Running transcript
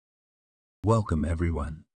Welcome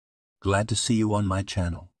everyone. Glad to see you on my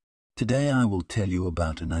channel. Today I will tell you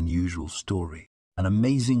about an unusual story, an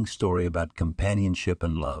amazing story about companionship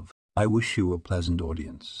and love. I wish you a pleasant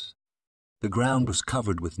audience. The ground was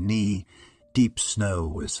covered with knee-deep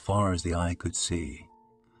snow as far as the eye could see.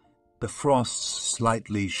 The frosts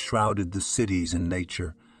slightly shrouded the cities and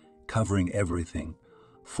nature, covering everything,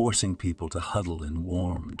 forcing people to huddle in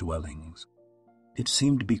warm dwellings. It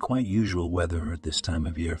seemed to be quite usual weather at this time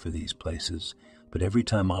of year for these places, but every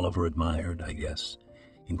time Oliver admired, I guess,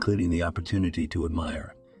 including the opportunity to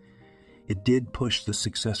admire, it did push the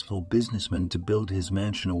successful businessman to build his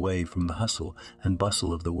mansion away from the hustle and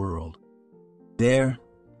bustle of the world. There,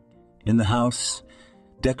 in the house,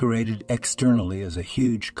 decorated externally as a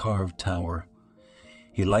huge carved tower,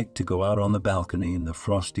 he liked to go out on the balcony in the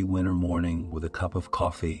frosty winter morning with a cup of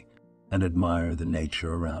coffee and admire the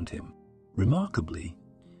nature around him. Remarkably,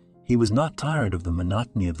 he was not tired of the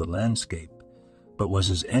monotony of the landscape, but was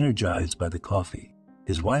as energized by the coffee.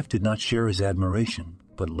 His wife did not share his admiration,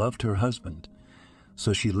 but loved her husband,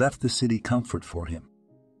 so she left the city comfort for him.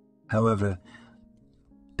 However,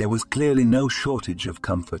 there was clearly no shortage of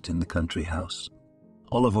comfort in the country house.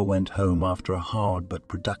 Oliver went home after a hard but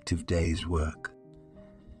productive day's work.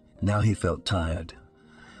 Now he felt tired,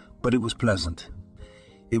 but it was pleasant.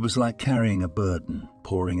 It was like carrying a burden,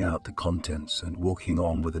 pouring out the contents and walking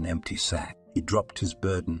on with an empty sack. He dropped his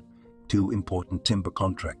burden. 2 important timber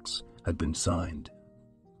contracts had been signed.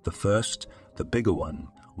 The first, the bigger one,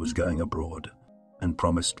 was going abroad and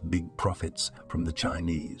promised big profits from the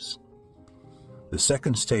Chinese. The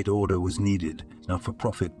second state order was needed, not for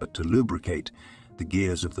profit but to lubricate the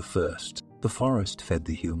gears of the first. The forest fed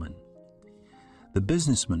the human. The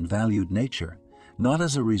businessman valued nature, not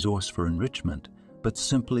as a resource for enrichment, but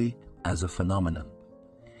simply as a phenomenon.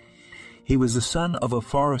 He was the son of a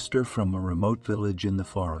forester from a remote village in the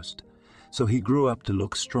forest, so he grew up to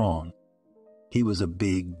look strong. He was a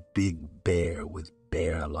big bear with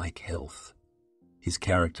bear-like health. His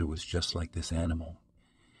character was just like this animal.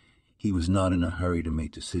 He was not in a hurry to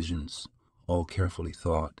make decisions, all carefully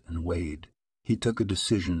thought and weighed. He took a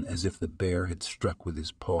decision as if the bear had struck with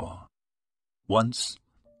his paw. Once,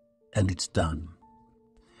 and it's done.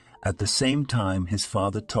 At the same time, his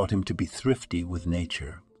father taught him to be thrifty with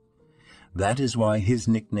nature. That is why his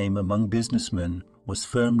nickname among businessmen was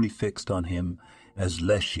firmly fixed on him as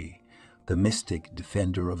Leshy, the mystic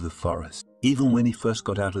defender of the forest. Even when he first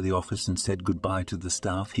got out of the office and said goodbye to the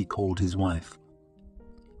staff, he called his wife.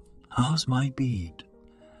 "How's my bead?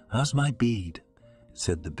 How's my bead?"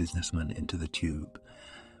 said the businessman into the tube.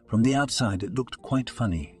 From the outside it looked quite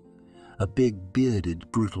funny, a big,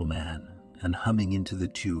 bearded, brutal man, and humming into the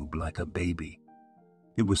tube like a baby.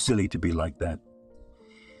 It was silly to be like that.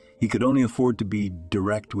 He could only afford to be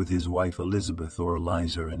direct with his wife Elizabeth or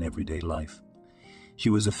Eliza in everyday life. She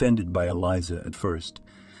was offended by Eliza at first,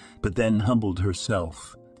 but then humbled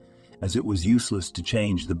herself, as it was useless to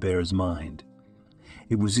change the bear's mind.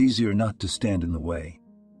 It was easier not to stand in the way.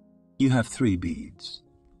 "You have 3 beads.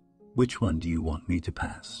 Which one do you want me to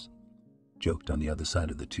pass?" joked on the other side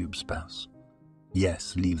of the tube spouse.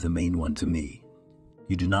 "Yes, leave the main one to me."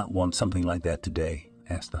 "You do not want something like that today?"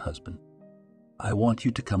 asked the husband. "I want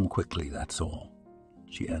you to come quickly, that's all,"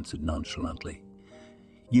 she answered nonchalantly.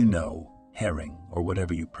 "You know, herring, or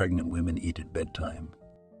whatever you pregnant women eat at bedtime."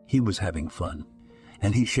 He was having fun,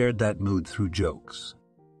 and he shared that mood through jokes.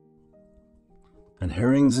 "And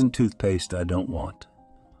herrings and toothpaste I don't want.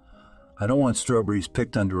 I don't want strawberries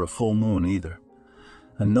picked under a full moon either.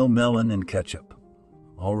 And no melon and ketchup.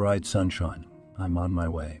 All right, sunshine. I'm on my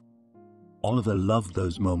way." Oliver loved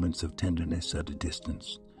those moments of tenderness at a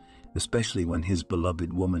distance, especially when his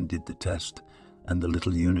beloved woman did the test and the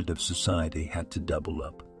little unit of society had to double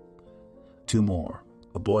up. 2 more,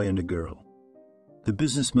 a boy and a girl. The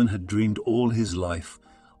businessman had dreamed all his life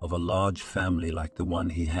of a large family like the one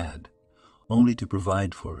he had, only to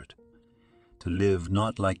provide for it, to live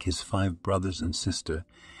not like his 5 brothers and sister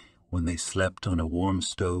when they slept on a warm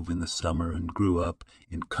stove in the summer and grew up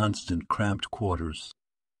in constant cramped quarters.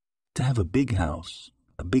 To have a big house,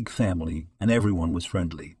 a big family, and everyone was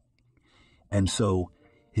friendly. And so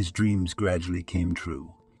his dreams gradually came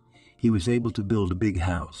true. He was able to build a big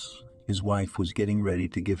house. His wife was getting ready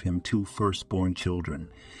to give him 2 firstborn children,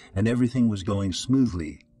 and everything was going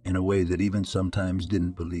smoothly in a way that even sometimes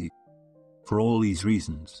didn't believe. For all these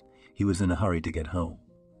reasons, he was in a hurry to get home.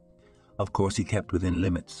 Of course, he kept within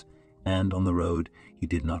limits, and on the road he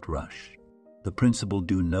did not rush. The principle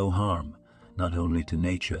 "do no harm," not only to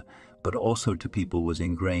nature, but also to people, was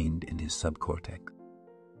ingrained in his subcortex.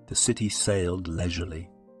 The city sailed leisurely.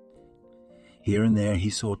 Here and there he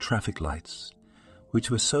saw traffic lights, which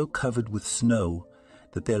were so covered with snow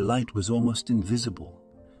that their light was almost invisible,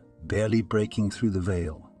 barely breaking through the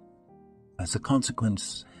veil. As a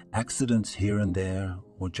consequence, accidents here and there,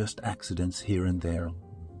 or just accidents here and there,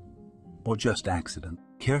 or just accident.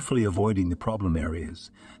 Carefully avoiding the problem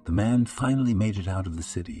areas, the man finally made it out of the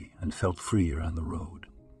city and felt freer on the road.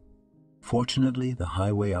 Fortunately, the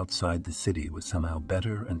highway outside the city was somehow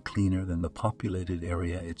better and cleaner than the populated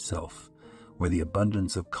area itself, where the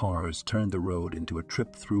abundance of cars turned the road into a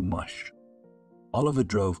trip through mush. Oliver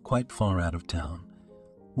drove quite far out of town,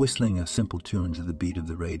 whistling a simple tune to the beat of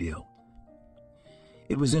the radio.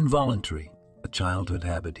 It was involuntary, a childhood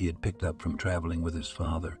habit he had picked up from traveling with his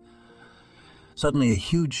father. Suddenly, a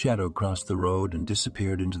huge shadow crossed the road and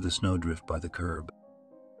disappeared into the snowdrift by the curb.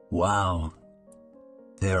 "Wow,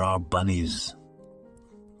 there are bunnies,"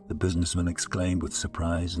 the businessman exclaimed with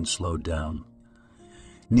surprise and slowed down.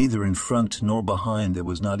 Neither in front nor behind there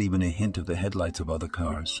was not even a hint of the headlights of other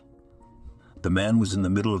cars. The man was in the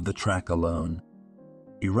middle of the track alone.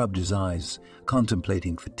 He rubbed his eyes,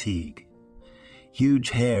 contemplating fatigue.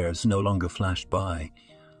 Huge hares no longer flashed by.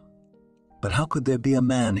 But how could there be a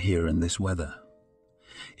man here in this weather?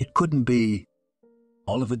 It couldn't be.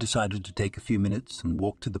 Oliver decided to take a few minutes and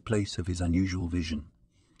walk to the place of his unusual vision.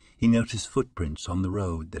 He noticed footprints on the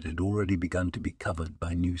road that had already begun to be covered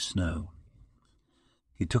by new snow.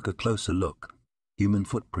 He took a closer look. Human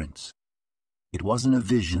footprints. It wasn't a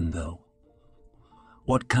vision, though.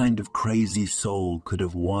 What kind of crazy soul could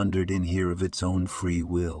have wandered in here of its own free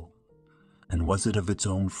will? And was it of its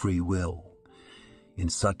own free will? In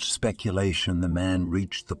such speculation, the man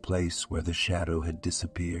reached the place where the shadow had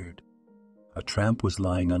disappeared. A tramp was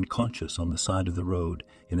lying unconscious on the side of the road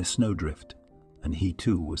in a snowdrift, and he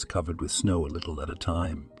too was covered with snow a little at a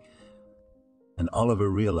time. And Oliver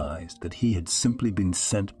realized that he had simply been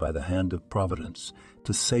sent by the hand of Providence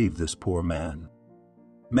to save this poor man.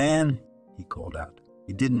 "Man," he called out.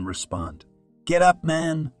 He didn't respond. "Get up,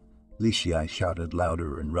 man!" Lishai shouted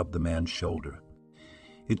louder and rubbed the man's shoulder.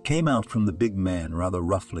 It came out from the big man rather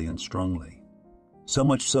roughly and strongly, so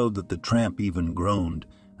much so that the tramp even groaned,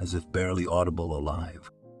 as if barely audible alive.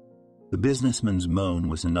 The businessman's moan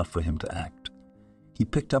was enough for him to act. He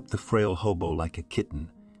picked up the frail hobo like a kitten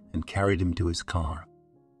and carried him to his car.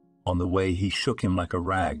 On the way, he shook him like a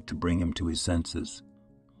rag to bring him to his senses.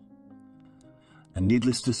 And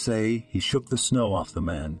needless to say, he shook the snow off the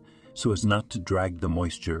man so as not to drag the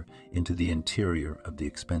moisture into the interior of the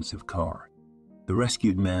expensive car. The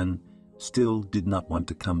rescued man still did not want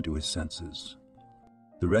to come to his senses.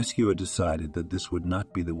 The rescuer decided that this would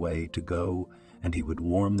not be the way to go, and he would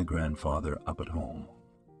warm the grandfather up at home.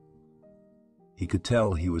 He could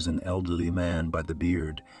tell he was an elderly man by the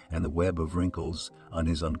beard and the web of wrinkles on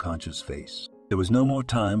his unconscious face. There was no more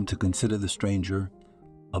time to consider the stranger,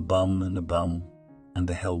 a bum, and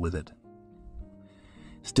the hell with it.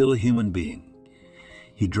 Still a human being,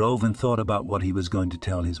 he drove and thought about what he was going to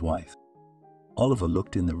tell his wife. Oliver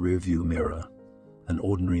looked in the rearview mirror, an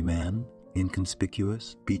ordinary man,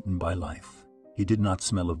 inconspicuous, beaten by life. He did not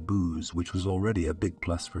smell of booze, which was already a big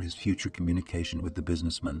plus for his future communication with the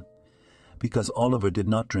businessman, because Oliver did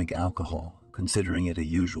not drink alcohol, considering it a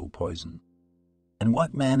usual poison. And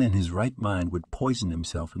what man in his right mind would poison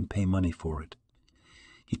himself and pay money for it?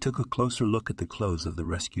 He took a closer look at the clothes of the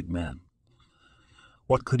rescued man.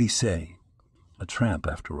 What could he say? A tramp,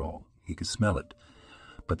 after all. He could smell it,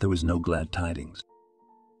 but there was no glad tidings.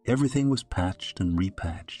 Everything was patched and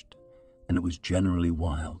repatched, and it was generally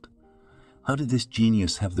wild. How did this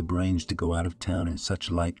genius have the brains to go out of town in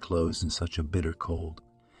such light clothes in such a bitter cold?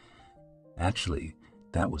 Actually,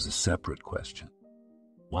 that was a separate question.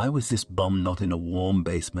 Why was this bum not in a warm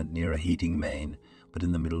basement near a heating main, but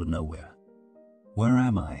in the middle of nowhere? "Where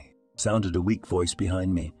am I?" sounded a weak voice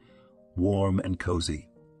behind me, warm and cozy.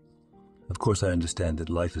 Of course, I understand that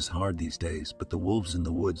life is hard these days, but the wolves in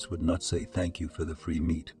the woods would not say thank you for the free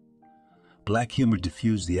meat. Black humor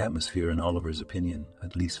diffused the atmosphere in Oliver's opinion,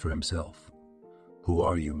 at least for himself. "Who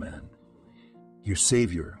are you, man?" "Your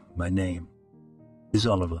savior, my name is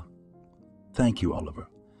Oliver." "Thank you, Oliver.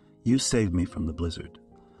 You saved me from the blizzard.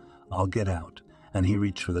 I'll get out." And he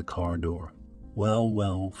reached for the car door.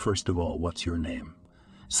 Well, first of all, what's your name?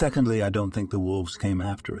 Secondly, I don't think the wolves came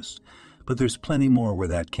after us, but there's plenty more where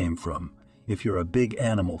that came from, if you're a big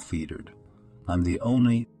animal feeder. I'm the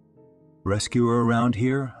only rescuer around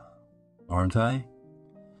here, aren't I?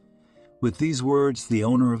 With these words, the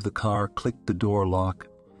owner of the car clicked the door lock,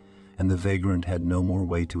 and the vagrant had no more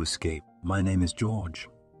way to escape. "My name is George.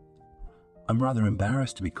 I'm rather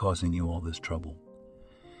embarrassed to be causing you all this trouble."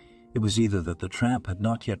 It was either that the tramp had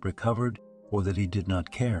not yet recovered, or that he did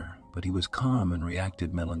not care, but he was calm and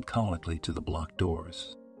reacted melancholically to the blocked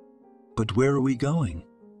doors. "But where are we going?"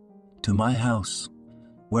 "To my house.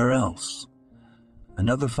 Where else?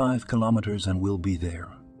 Another 5 kilometers and we'll be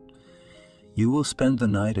there. You will spend the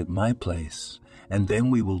night at my place, and then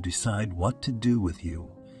we will decide what to do with you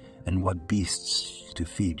and what beasts to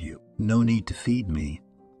feed you." "No need to feed me.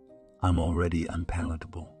 I'm already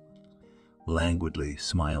unpalatable," languidly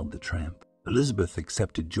smiled the tramp. Elizabeth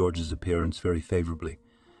accepted George's appearance very favorably,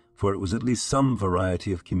 for it was at least some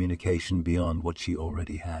variety of communication beyond what she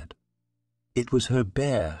already had. It was her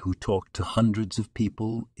bear who talked to hundreds of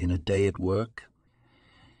people in a day at work,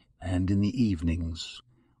 and in the evenings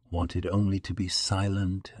wanted only to be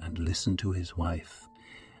silent and listen to his wife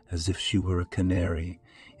as if she were a canary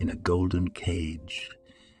in a golden cage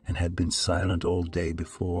and had been silent all day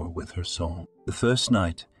before with her song. The first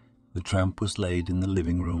night, the tramp was laid in the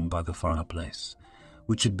living room by the fireplace,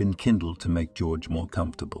 which had been kindled to make George more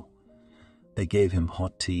comfortable. They gave him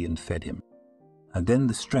hot tea and fed him, and then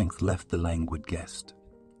the strength left the languid guest.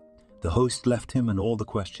 The host left him and all the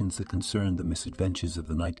questions that concerned the misadventures of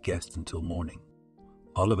the night guest until morning.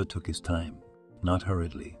 Oliver took his time, not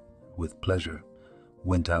hurriedly, with pleasure,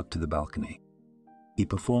 went out to the balcony. He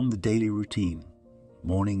performed the daily routine,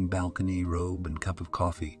 morning balcony robe and cup of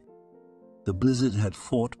coffee. The blizzard had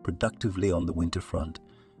fought productively on the winter front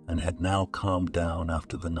and had now calmed down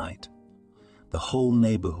after the night. The whole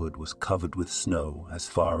neighborhood was covered with snow as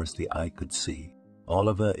far as the eye could see.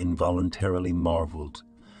 Oliver involuntarily marveled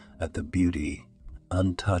at the beauty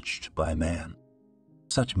untouched by man.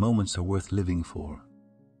 Such moments are worth living for.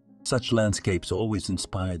 Such landscapes always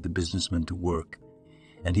inspired the businessman to work,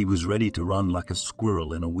 and he was ready to run like a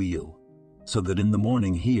squirrel in a wheel, so that in the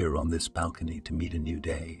morning here on this balcony to meet a new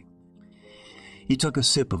day. He took a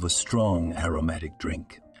sip of a strong aromatic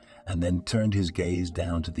drink, and then turned his gaze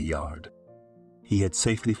down to the yard. He had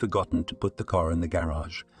safely forgotten to put the car in the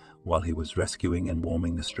garage while he was rescuing and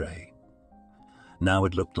warming the stray. Now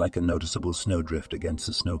it looked like a noticeable snowdrift against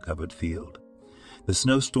the snow-covered field. The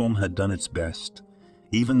snowstorm had done its best.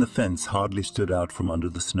 Even the fence hardly stood out from under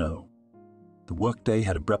the snow. The workday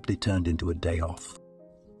had abruptly turned into a day off.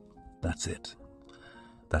 That's it.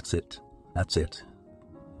 That's it. That's it.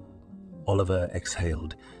 Oliver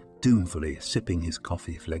exhaled, doomfully sipping his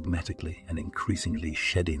coffee phlegmatically and increasingly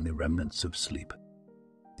shedding the remnants of sleep.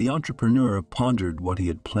 The entrepreneur pondered what he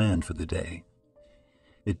had planned for the day.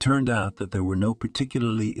 It turned out that there were no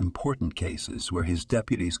particularly important cases where his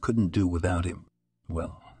deputies couldn't do without him.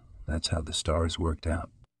 Well, that's how the stars worked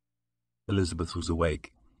out. Elizabeth was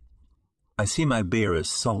awake. "I see my bear is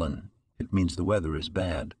sullen. It means the weather is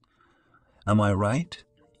bad. Am I right?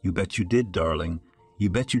 You bet you did, darling. You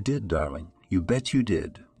bet you did, darling. You bet you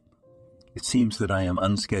did. It seems that I am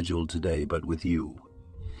unscheduled today, but with you."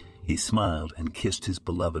 He smiled and kissed his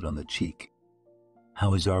beloved on the cheek.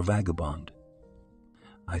 "How is our vagabond?"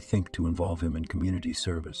 "I think to involve him in community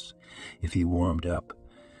service, if he warmed up.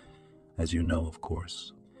 As you know, of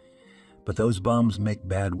course. But those bums make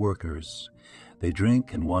bad workers. They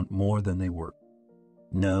drink and want more than they work."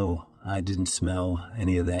 "No, I didn't smell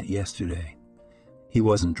any of that yesterday. He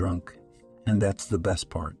wasn't drunk, and that's the best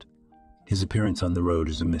part. His appearance on the road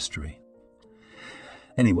is a mystery.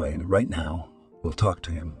 Anyway, right now, we'll talk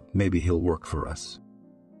to him. Maybe he'll work for us."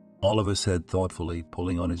 Oliver said thoughtfully,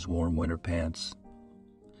 pulling on his warm winter pants.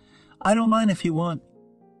 "I don't mind if you want."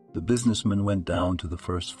 The businessman went down to the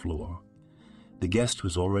first floor. The guest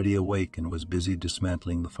was already awake and was busy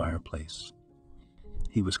dismantling the fireplace.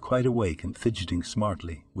 He was quite awake and fidgeting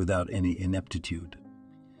smartly, without any ineptitude.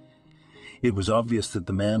 It was obvious that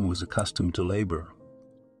the man was accustomed to labor.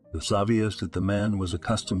 It was obvious that the man was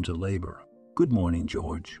accustomed to labor. "Good morning,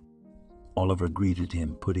 George." Oliver greeted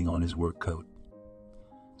him, putting on his work coat.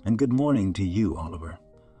 "And good morning to you, Oliver."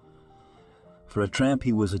 For a tramp,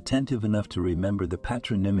 he was attentive enough to remember the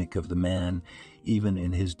patronymic of the man, even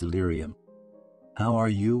in his delirium. "How are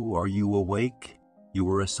you? Are you awake? You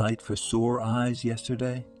were a sight for sore eyes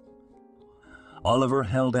yesterday." Oliver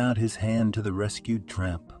held out his hand to the rescued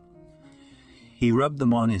tramp. He rubbed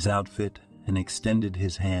them on his outfit and extended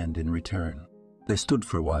his hand in return. They stood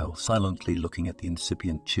for a while, silently looking at the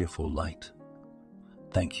incipient, cheerful light.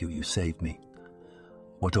 "Thank you, you saved me.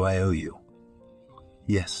 What do I owe you?"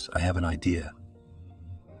 "Yes, I have an idea.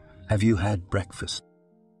 Have you had breakfast?"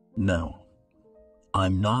 "No.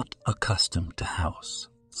 I'm not accustomed to house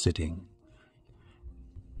sitting,"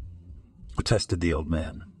 protested the old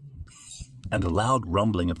man, and a loud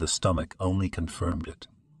rumbling of the stomach only confirmed it.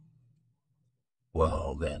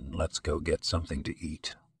 "Well, then, let's go get something to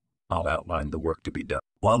eat. I'll outline the work to be done."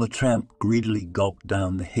 While the tramp greedily gulped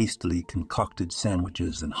down the hastily concocted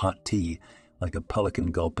sandwiches and hot tea like a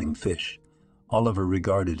pelican gulping fish. Oliver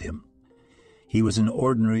regarded him. He was an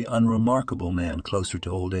ordinary, unremarkable man closer to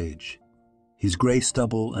old age, his gray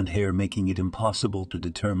stubble and hair making it impossible to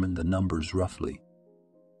determine the numbers roughly.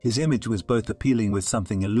 His image was both appealing with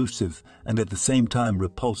something elusive and at the same time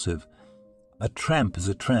repulsive. A tramp is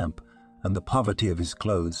a tramp, and the poverty of his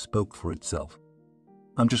clothes spoke for itself.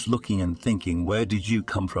 I'm just looking and thinking, where did you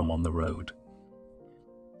come from on the road?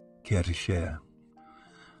 Care to share?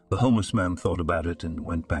 The homeless man thought about it and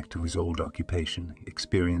went back to his old occupation,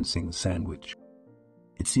 experiencing a sandwich.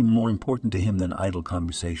 It seemed more important to him than idle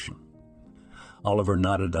conversation. Oliver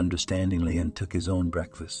nodded understandingly and took his own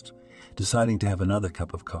breakfast, deciding to have another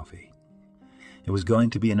cup of coffee. It was going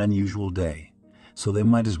to be an unusual day, so they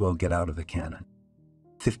might as well get out of the cannon.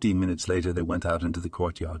 15 minutes later, they went out into the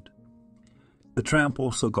courtyard. The tramp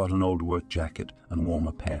also got an old work jacket and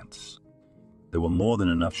warmer pants. There were more than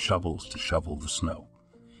enough shovels to shovel the snow.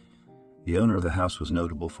 The owner of the house was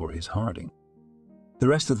notable for his harding. The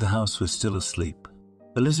rest of the house was still asleep.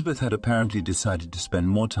 Elizabeth had apparently decided to spend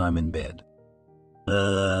more time in bed.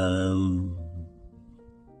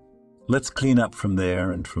 Let's clean up from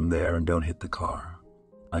there and don't hit the car.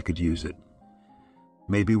 I could use it.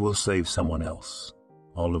 Maybe we'll save someone else.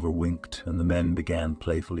 Oliver winked, and the men began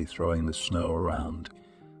playfully throwing the snow around,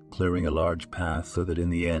 clearing a large path so that in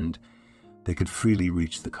the end they could freely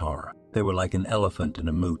reach the car. They were like an elephant and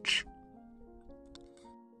a mooch.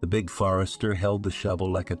 The big forester held the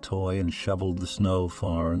shovel like a toy and shoveled the snow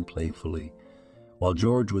far and playfully, while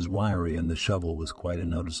George was wiry and the shovel was quite a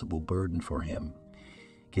noticeable burden for him,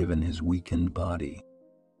 given his weakened body.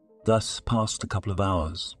 Thus passed a couple of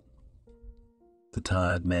hours. The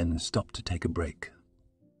tired men stopped to take a break.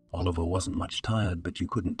 Oliver wasn't much tired, but you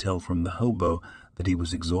couldn't tell from the hobo that he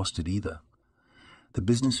was exhausted either. The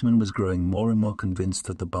businessman was growing more and more convinced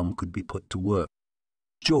that the bum could be put to work.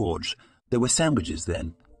 George, there were sandwiches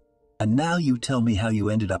then. And now you tell me how you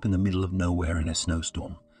ended up in the middle of nowhere in a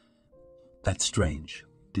snowstorm. That's strange.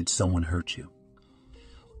 Did someone hurt you?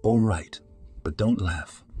 All right, but don't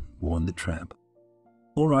laugh, warned the tramp.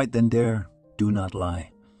 All right then, dare, do not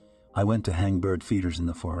lie. I went to hang bird feeders in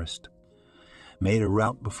the forest. Made a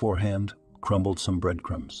route beforehand, crumbled some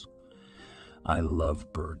breadcrumbs. I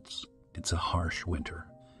love birds. It's a harsh winter.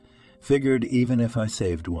 Figured even if I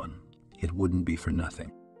saved one, it wouldn't be for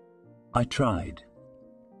nothing. I tried,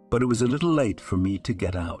 but it was a little late for me to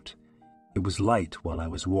get out. It was light while I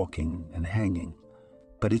was walking and hanging,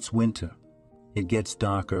 but it's winter. It gets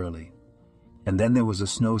dark early. And then there was a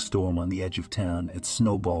snowstorm on the edge of town. It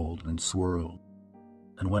snowballed and swirled.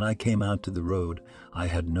 And when I came out to the road, I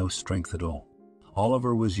had no strength at all.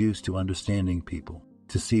 Oliver was used to understanding people,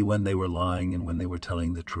 to see when they were lying and when they were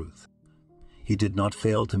telling the truth. He did not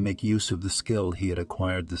fail to make use of the skill he had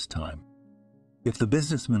acquired this time. If the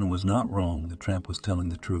businessman was not wrong, the tramp was telling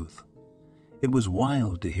the truth. It was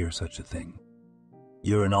wild to hear such a thing.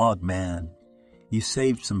 You're an odd man. You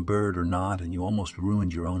saved some bird or not, and you almost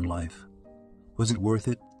ruined your own life. Was it worth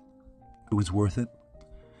it? It was worth it.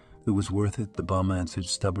 It was worth it, the bum answered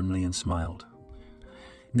stubbornly and smiled.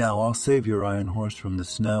 Now I'll save your iron horse from the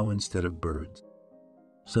snow instead of birds.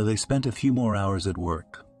 So they spent a few more hours at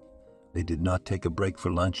work. They did not take a break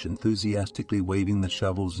for lunch, enthusiastically waving the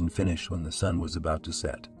shovels and finished when the sun was about to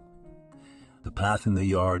set. The path in the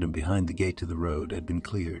yard and behind the gate to the road had been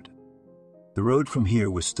cleared. The road from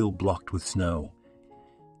here was still blocked with snow,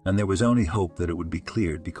 and there was only hope that it would be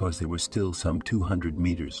cleared because there were still some 200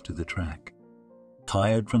 meters to the track.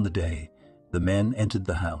 Tired from the day, the men entered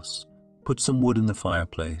the house, put some wood in the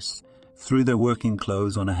fireplace, threw their working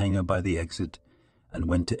clothes on a hanger by the exit, and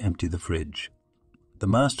went to empty the fridge. The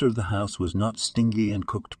master of the house was not stingy and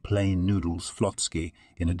cooked plain noodles, flotsky,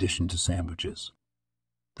 in addition to sandwiches.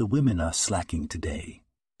 The women are slacking today,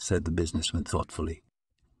 said the businessman thoughtfully.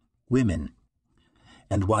 Women?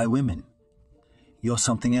 And why women? You're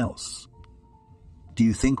something else. Do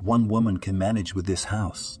you think one woman can manage with this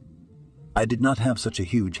house? I did not have such a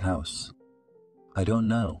huge house. I don't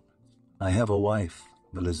know. I have a wife,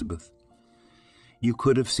 Elizabeth. You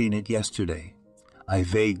could have seen it yesterday. I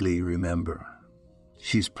vaguely remember.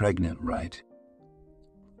 She's pregnant, right?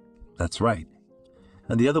 That's right.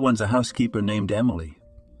 And the other one's a housekeeper named Emily.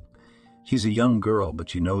 She's a young girl, but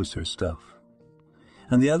she knows her stuff.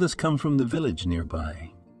 And the others come from the village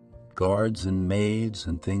nearby. Guards and maids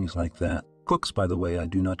and things like that. Cooks, by the way, I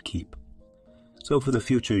do not keep. So for the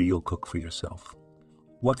future, you'll cook for yourself.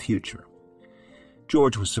 What future?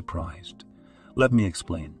 George was surprised. Let me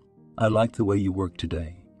explain. I like the way you work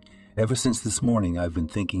today. Ever since this morning, I've been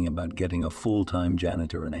thinking about getting a full-time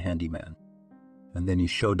janitor and a handyman. And then he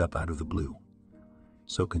showed up out of the blue.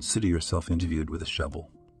 So consider yourself interviewed with a shovel.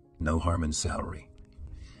 no harm in salary,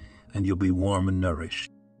 and you'll be warm and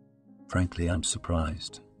nourished. Frankly, I'm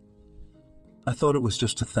surprised. I thought it was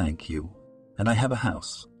just a thank you, and I have a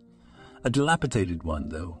house. A dilapidated one,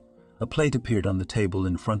 though. A plate appeared on the table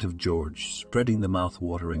in front of George, spreading the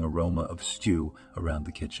mouth-watering aroma of stew around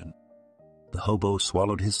the kitchen. The hobo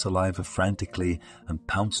swallowed his saliva frantically and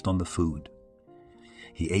pounced on the food.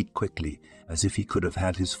 He ate quickly, as if he could have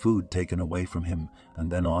had his food taken away from him,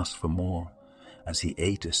 and then asked for more. As he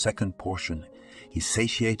ate a second portion, he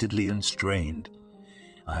satiatedly strained.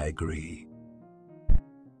 I agree.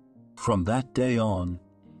 From that day on,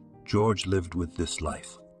 George lived with this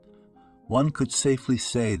life. One could safely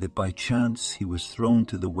say that by chance he was thrown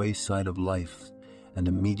to the wayside of life and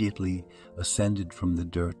immediately ascended from the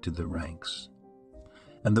dirt to the ranks.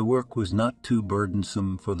 And the work was not too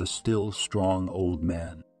burdensome for the still strong old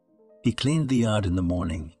man. He cleaned the yard in the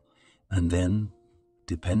morning, and then,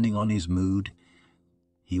 depending on his mood,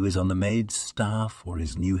 he was on the maid's staff or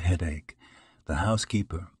his new headache, the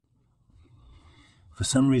housekeeper. For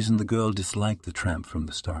some reason the girl disliked the tramp from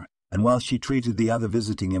the start, and while she treated the other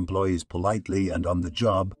visiting employees politely and on the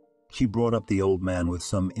job, she brought up the old man with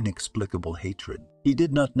some inexplicable hatred. He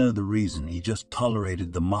did not know the reason, he just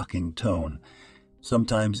tolerated the mocking tone,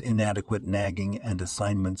 sometimes inadequate nagging and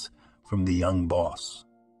assignments from the young boss.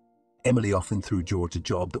 Emily often threw George a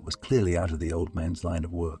job that was clearly out of the old man's line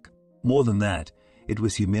of work. More than that, it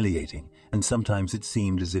was humiliating, and sometimes it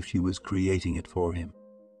seemed as if she was creating it for him.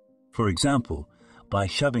 For example, by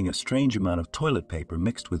shoving a strange amount of toilet paper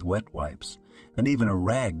mixed with wet wipes, and even a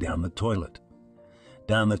rag down the toilet.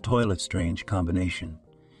 Down the toilet, strange combination.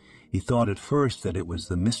 He thought at first that it was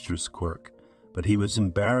the mistress' quirk, but he was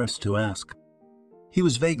embarrassed to ask. He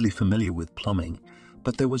was vaguely familiar with plumbing,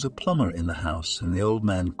 but there was a plumber in the house, and the old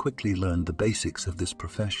man quickly learned the basics of this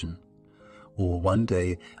profession. Or one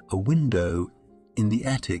day, a window in the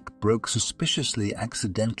attic broke suspiciously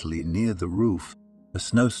accidentally near the roof. A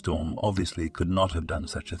snowstorm obviously could not have done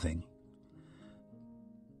such a thing.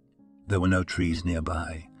 There were no trees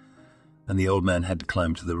nearby, and the old man had to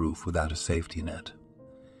climb to the roof without a safety net.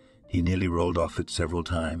 He nearly rolled off it several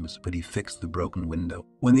times, but he fixed the broken window.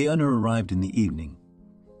 When the owner arrived in the evening,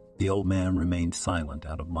 the old man remained silent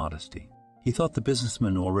out of modesty. He thought the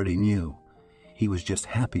businessman already knew. He was just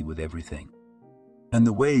happy with everything. And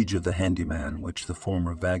the wage of the handyman, which the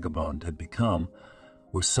former vagabond had become,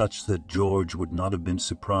 was such that George would not have been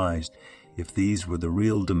surprised if these were the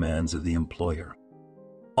real demands of the employer.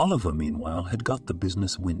 Oliver, meanwhile, had got the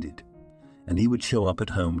business winded, and he would show up at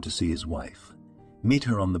home to see his wife, meet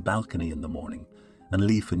her on the balcony in the morning, and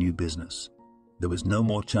leave for new business. There was no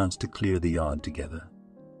more chance to clear the yard together.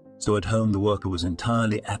 So at home the worker was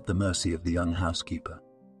entirely at the mercy of the young housekeeper.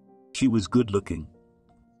 She was good-looking,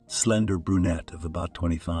 slender brunette of about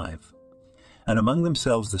 25. And among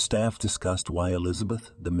themselves the staff discussed why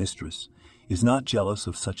Elizabeth, the mistress, is not jealous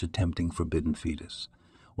of such a tempting forbidden fetus,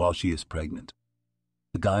 while she is pregnant.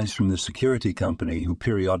 The guys from the security company who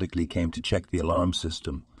periodically came to check the alarm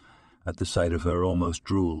system at the sight of her almost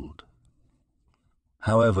drooled.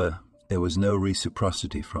 However, there was no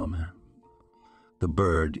reciprocity from her. The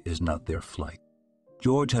bird is not their flight.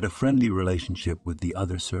 George had a friendly relationship with the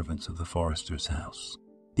other servants of the Foresters' house.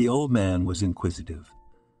 The old man was inquisitive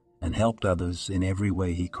and helped others in every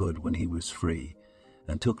way he could when he was free,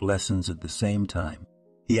 and took lessons at the same time.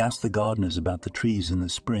 He asked the gardeners about the trees in the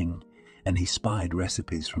spring, and he spied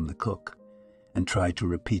recipes from the cook and tried to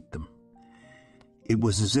repeat them. It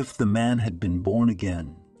was as if the man had been born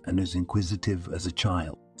again and as inquisitive as a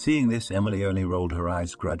child. Seeing this, Emily only rolled her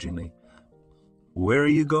eyes grudgingly. "Where are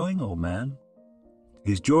you going, old man?"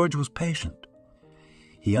 His George was patient.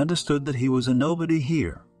 He understood that he was a nobody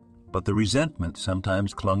here, but the resentment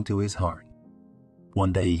sometimes clung to his heart.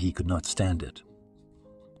 One day he could not stand it,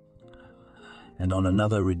 and on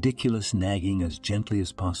another ridiculous nagging as gently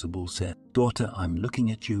as possible said, "Daughter, I'm looking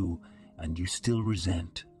at you, and you still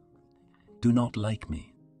resent. Do not like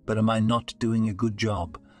me, but am I not doing a good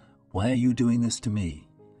job? Why are you doing this to me?"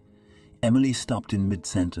 Emily stopped in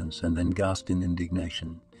mid-sentence and then gasped in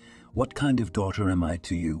indignation. "What kind of daughter am I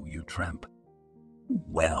to you, you tramp?"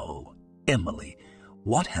 "Well, Emily,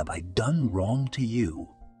 what have I done wrong to you?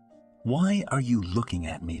 Why are you looking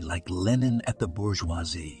at me like Lenin at the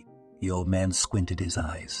bourgeoisie?" The old man squinted his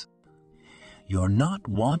eyes. "You're not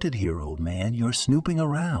wanted here, old man. You're snooping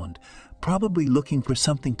around, probably looking for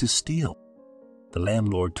something to steal. The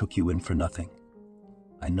landlord took you in for nothing."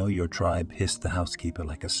 "I know your tribe," hissed the housekeeper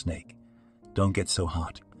like a snake. "Don't get so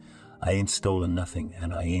hot. I ain't stolen nothing,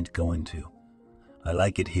 and I ain't going to. I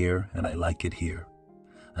like it here, and I like it here.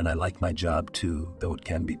 And I like my job too, though it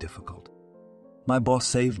can be difficult. My boss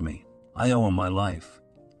saved me. I owe him my life.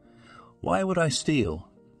 Why would I steal?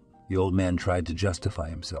 The old man tried to justify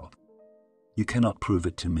himself. You cannot prove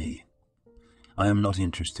it to me. I am not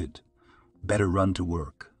interested. Better run to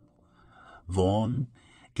work. Vaughn,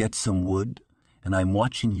 get some wood, and I'm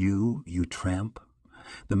watching you, you tramp.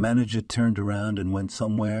 The manager turned around and went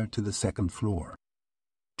somewhere to the second floor.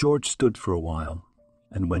 George stood for a while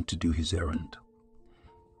and went to do his errand.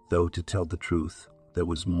 Though, to tell the truth, there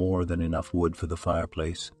was more than enough wood for the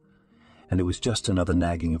fireplace, and it was just another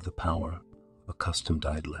nagging of the power, accustomed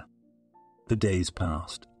idler. The days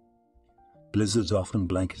passed. Blizzards often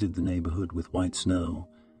blanketed the neighborhood with white snow,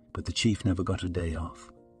 but the chief never got a day off.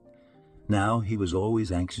 Now he was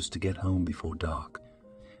always anxious to get home before dark,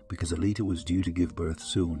 because Alita was due to give birth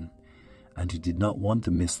soon, and he did not want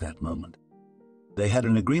to miss that moment. They had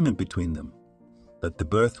an agreement between them that the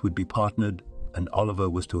birth would be partnered and Oliver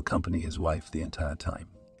was to accompany his wife the entire time.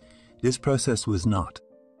 This process was not.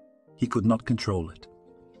 He could not control it.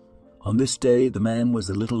 On this day, the man was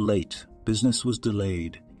a little late. Business was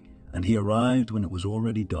delayed, and he arrived when it was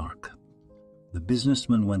already dark. The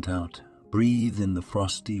businessman went out, breathed in the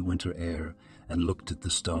frosty winter air, and looked at the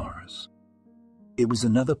stars. It was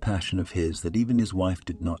another passion of his that even his wife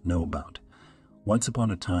did not know about. Once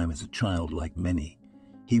upon a time, as a child like many,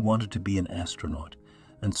 he wanted to be an astronaut,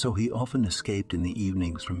 and so he often escaped in the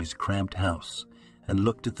evenings from his cramped house and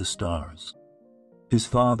looked at the stars. His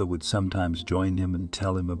father would sometimes join him and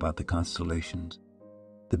tell him about the constellations.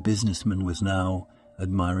 The businessman was now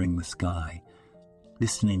admiring the sky,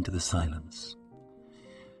 listening to the silence.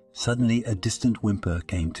 Suddenly a distant whimper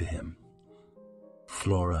came to him.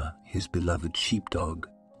 Flora, his beloved sheepdog,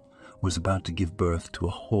 was about to give birth to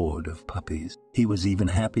a horde of puppies. He was even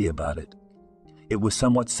happy about it. It was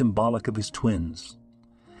somewhat symbolic of his twins.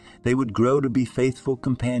 They would grow to be faithful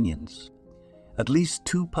companions. At least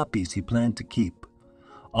 2 puppies he planned to keep.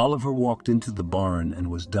 Oliver walked into the barn and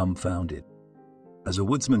was dumbfounded. As a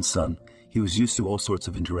woodsman's son, he was used to all sorts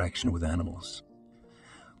of interaction with animals.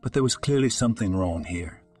 But there was clearly something wrong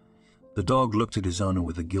here. The dog looked at his owner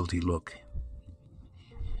with a guilty look.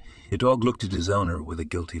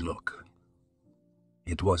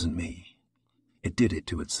 It wasn't me. It did it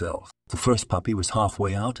to itself. The first puppy was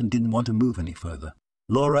halfway out and didn't want to move any further.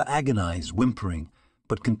 Laura agonized, whimpering,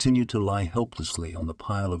 but continued to lie helplessly on the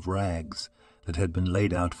pile of rags that had been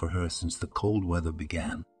laid out for her since the cold weather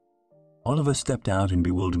began. Oliver stepped out in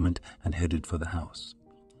bewilderment and headed for the house.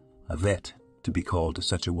 A vet to be called to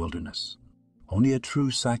such a wilderness. Only a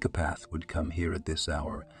true psychopath would come here at this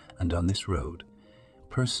hour and on this road.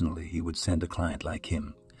 Personally, he would send a client like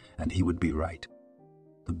him, and he would be right.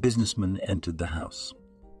 The businessman entered the house.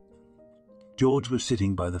 George was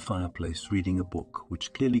sitting by the fireplace reading a book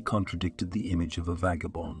which clearly contradicted the image of a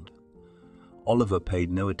vagabond. Oliver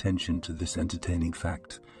paid no attention to this entertaining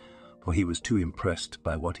fact, for he was too impressed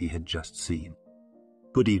by what he had just seen.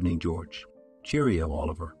 "Good evening, George." "Cheerio,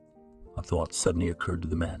 Oliver." A thought suddenly occurred to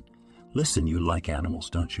the man. "Listen, you like animals,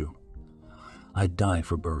 don't you?" "I'd die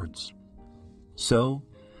for birds." "So?"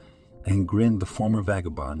 And grinned the former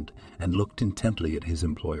vagabond and looked intently at his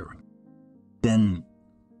employer. "Then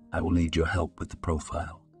I will need your help with the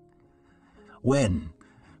profile." "When?"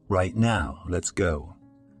 "Right now. Let's go."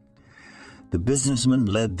 The businessman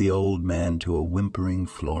led the old man to a whimpering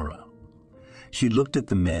Flora. She looked at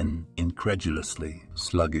the men incredulously,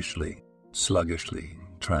 sluggishly,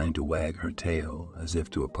 trying to wag her tail as if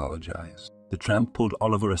to apologize. The tramp pulled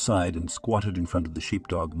Oliver aside and squatted in front of the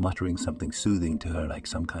sheepdog, muttering something soothing to her like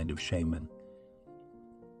some kind of shaman.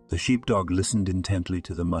 The sheepdog listened intently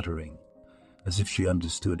to the muttering, as if she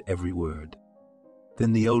understood every word.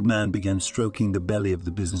 Then the old man began stroking the belly of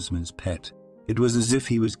the businessman's pet. It was as if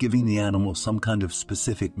he was giving the animal some kind of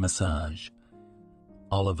specific massage.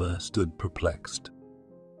 Oliver stood perplexed.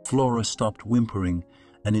 Flora stopped whimpering,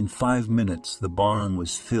 and in 5 minutes the barn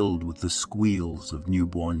was filled with the squeals of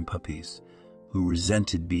newborn puppies, who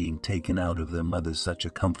resented being taken out of their mother's such a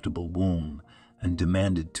comfortable womb and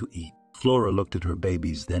demanded to eat. Flora looked at her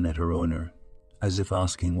babies, then at her owner, as if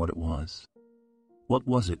asking what it was. "What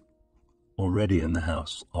was it?" Already in the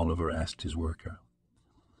house, Oliver asked his worker.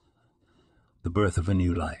 "The birth of a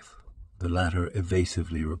new life," the latter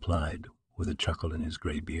evasively replied, with a chuckle in his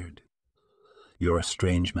gray beard. "You're a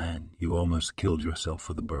strange man. You almost killed yourself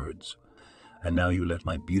for the birds, and now you let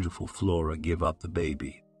my beautiful Flora give up the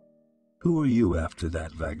baby. Who are you after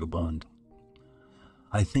that, vagabond?"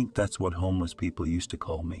 "I think that's what homeless people used to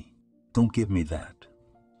call me." "Don't give me that.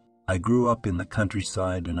 I grew up in the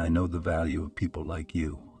countryside and I know the value of people like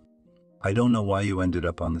you. I don't know why you ended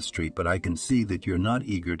up on the street, but I can see that you're not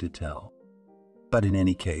eager to tell. But in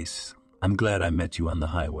any case, I'm glad I met you on the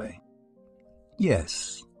highway."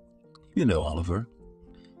 "Yes, you know, Oliver.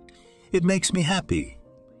 It makes me happy,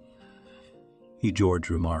 George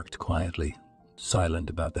remarked quietly, silent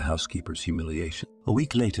about the housekeeper's humiliation. A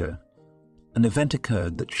week later, an event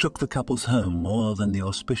occurred that shook the couple's home more than the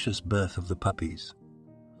auspicious birth of the puppies.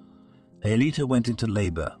 Aelita went into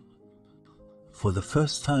labor. For the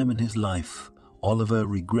first time in his life, Oliver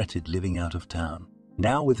regretted living out of town.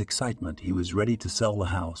 Now, with excitement, he was ready to sell the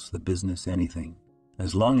house, the business, anything,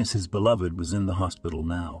 as long as his beloved was in the hospital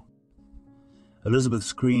now. Elizabeth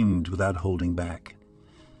screamed without holding back.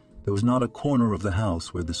 There was not a corner of the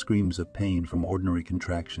house where the screams of pain from ordinary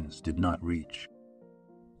contractions did not reach.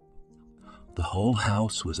 The whole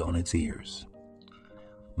house was on its ears.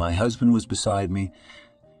 My husband was beside me.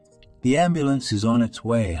 "The ambulance is on its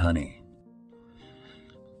way, honey.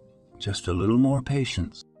 Just a little more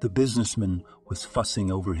patience." The businessman was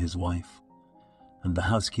fussing over his wife, and the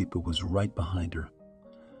housekeeper was right behind her.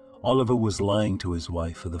 Oliver was lying to his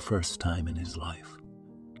wife for the first time in his life.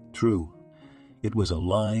 True, it was a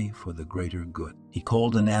lie for the greater good. He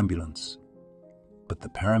called an ambulance, but the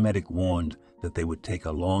paramedic warned that they would take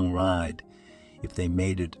a long ride if they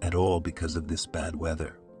made it at all because of this bad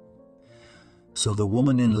weather. So the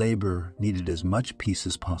woman in labor needed as much peace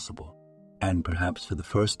as possible. And perhaps for the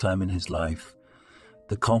first time in his life,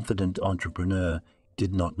 the confident entrepreneur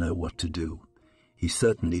did not know what to do. He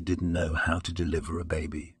certainly didn't know how to deliver a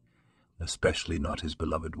baby, especially not his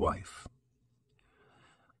beloved wife.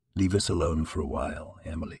 "Leave us alone for a while,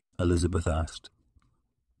 Emily," Elizabeth asked.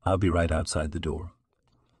 "I'll be right outside the door.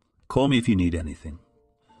 Call me if you need anything."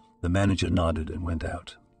 The manager nodded and went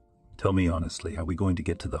out. "Tell me honestly, are we going to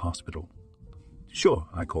get to the hospital?" "Sure,"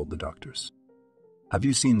 I called the doctors. "Have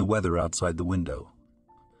you seen the weather outside the window?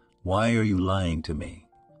 Why are you lying to me?"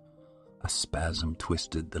 A spasm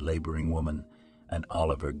twisted the laboring woman, and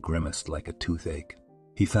Oliver grimaced like a toothache.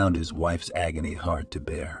 He found his wife's agony hard to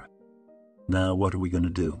bear. "Now what are we going to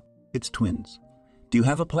do? It's twins. Do you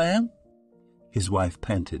have a plan?" His wife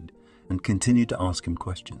panted and continued to ask him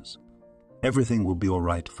questions. "Everything will be all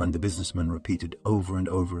right," the businessman repeated over and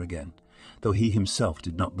over again, though he himself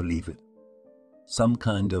did not believe it. Some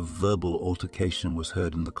kind of verbal altercation was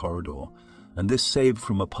heard in the corridor, and this saved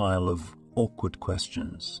from a pile of awkward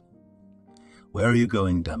questions. "Where are you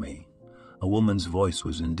going, dummy?" A woman's voice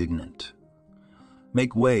was indignant.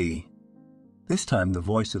 "Make way." This time the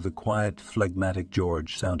voice of the quiet, phlegmatic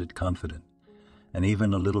George sounded confident, and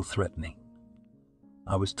even a little threatening.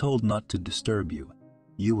 "I was told not to disturb you.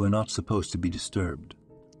 You were not supposed to be disturbed."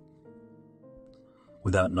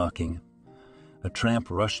 Without knocking, a tramp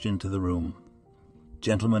rushed into the room.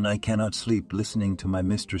 "Gentlemen, I cannot sleep listening to my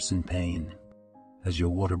mistress in pain. Has your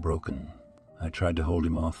water broken?" I tried to hold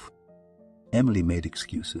him off. Emily made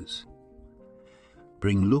excuses.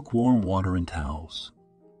 "Bring lukewarm water and towels."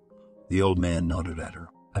 The old man nodded at her.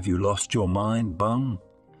 "Have you lost your mind, bum?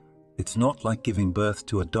 It's not like giving birth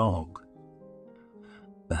to a dog."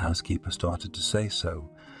 The housekeeper started to say so,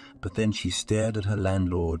 but then she stared at her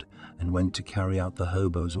landlord and went to carry out the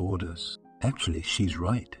hobo's orders. Actually, she's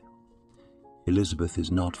right. Elizabeth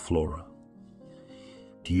is not Flora.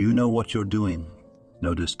 "Do you know what you're doing?"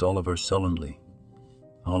 noticed Oliver sullenly.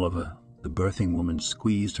 "Oliver," the birthing woman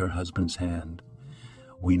squeezed her husband's hand.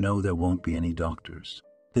 "We know there won't be any doctors.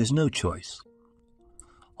 There's no choice.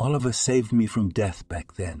 Oliver saved me from death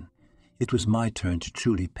back then. It was my turn to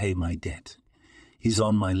truly pay my debt. He's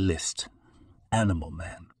on my list. Animal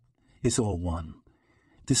man. It's all one.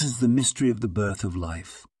 This is the mystery of the birth of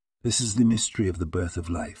life. This is the mystery of the birth of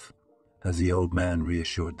life," as the old man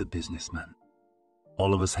reassured the businessman.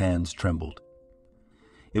 Oliver's hands trembled.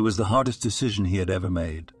 It was the hardest decision he had ever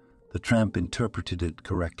made. The tramp interpreted it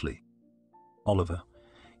correctly. "Oliver,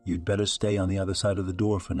 you'd better stay on the other side of the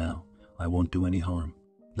door for now. I won't do any harm.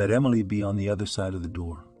 Let Emily be on the other side of the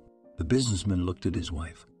door." The businessman looked at his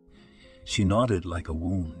wife. She nodded like a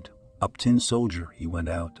wound. Up tin soldier, he went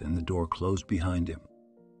out, and the door closed behind him.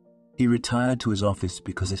 He retired to his office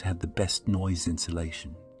because it had the best noise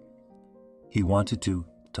insulation. He wanted to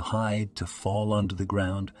hide, to fall onto the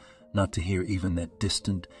ground, not to hear even that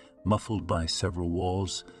distant, muffled by several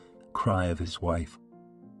walls, cry of his wife.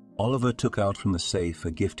 Oliver took out from the safe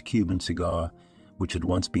a gift Cuban cigar, which had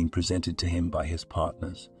once been presented to him by his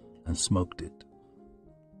partners, and smoked it.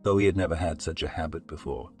 Though he had never had such a habit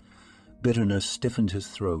before, bitterness stiffened his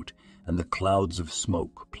throat, and the clouds of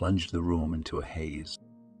smoke plunged the room into a haze.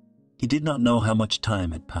 He did not know how much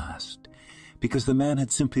time had passed, because the man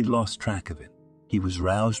had simply lost track of it. He was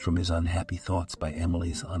roused from his unhappy thoughts by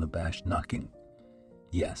Emily's unabashed knocking.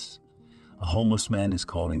 "Yes, a homeless man is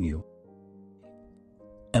calling you."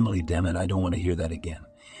 "Emily, damn it, I don't want to hear that again.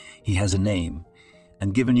 He has a name,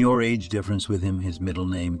 and given your age difference with him, his middle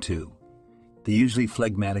name too. The usually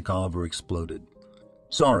phlegmatic Oliver exploded.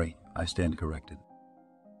 "Sorry," I stand corrected.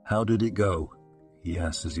 "How did it go?" he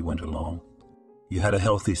asked as he went along. "You had a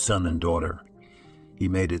healthy son and daughter. He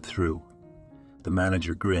made it through." The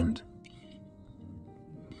manager grinned.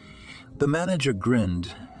 The manager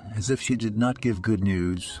grinned as if she did not give good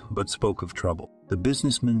news, but spoke of trouble. The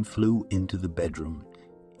businessman flew into the bedroom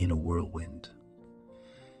in a whirlwind.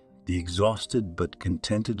 The exhausted but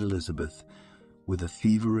contented Elizabeth, with a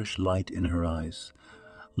feverish light in her eyes,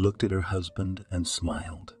 looked at her husband and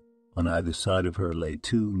smiled. On either side of her lay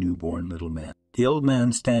two newborn little men. The old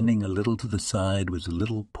man, standing a little to the side, was a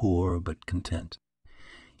little poor but content.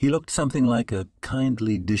 He looked something like a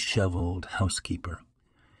kindly, disheveled housekeeper.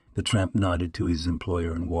 The tramp nodded to his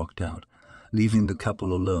employer and walked out, leaving the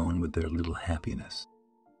couple alone with their little happiness.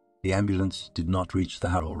 The ambulance did not reach the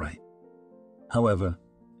house all right. However,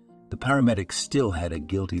 the paramedic still had a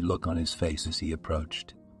guilty look on his face as he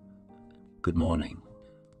approached. "Good morning.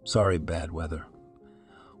 Sorry, bad weather.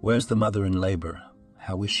 Where's the mother in labor?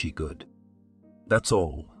 How is she good?" "That's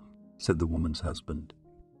all," said the woman's husband.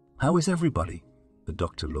 "How is everybody?" The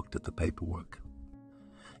doctor looked at the paperwork.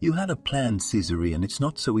 "You had a planned cesarean. It's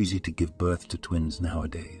not so easy to give birth to twins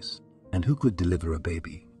nowadays. And who could deliver a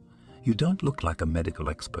baby? You don't look like a medical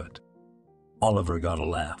expert." Oliver got a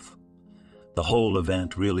laugh. The whole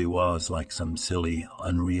event really was like some silly,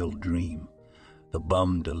 unreal dream. The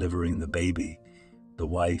bum delivering the baby, the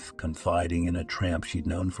wife confiding in a tramp she'd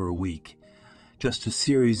known for a week. Just a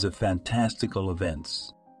series of fantastical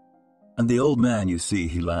events. "And the old man, you see,"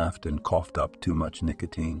 he laughed and coughed up too much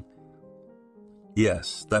nicotine.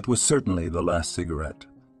 "Yes, that was certainly the last cigarette.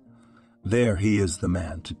 There he is the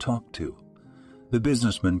man to talk to." The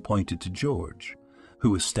businessman pointed to George, who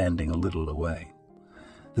was standing a little away.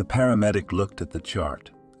 The paramedic looked at the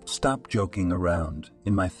chart. "Stop joking around.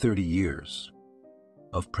 In my 30 years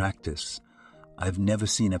of practice, I've never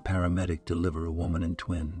seen a paramedic deliver a woman and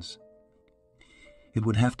twins. It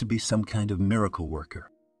would have to be some kind of miracle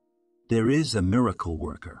worker. There is a miracle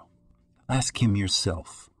worker. Ask him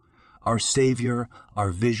yourself. Our Savior,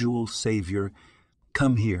 our visual Savior,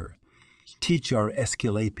 come here. Teach our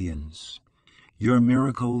Esculapians. Your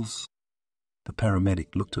miracles." The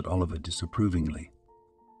paramedic looked at Oliver disapprovingly.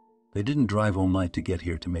 "They didn't drive all night to get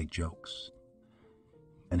here to make jokes.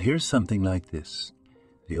 And here's something like this."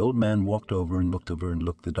 The old man walked over and looked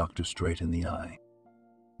the doctor straight in the eye.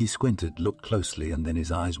 He squinted, looked closely, and then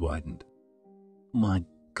his eyes widened. "My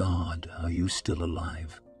God, are you still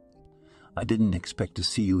alive? I didn't expect to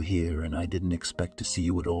see you here, and I didn't expect to see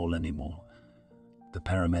you at all anymore." The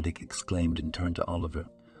paramedic exclaimed and turned to Oliver.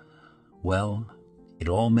 "Well, it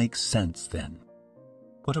all makes sense then.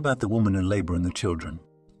 What about the woman in labor and the children?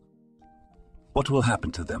 What will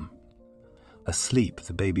happen to them?" "Asleep,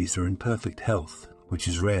 the babies are in perfect health, which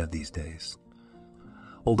is rare these days.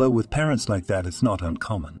 Although with parents like that, it's not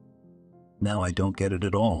uncommon." "Now I don't get it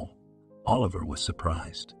at all." Oliver was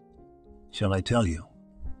surprised. "Shall I tell you?"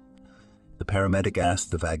 The paramedic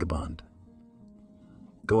asked the vagabond.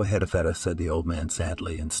 "Go ahead, Feta," said the old man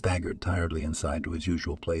sadly, and staggered tiredly inside to his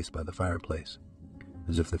usual place by the fireplace,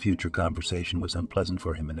 as if the future conversation was unpleasant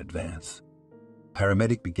for him in advance.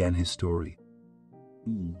 Paramedic began his story.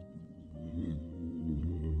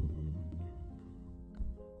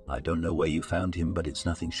 "I don't know where you found him, but it's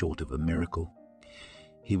nothing short of a miracle.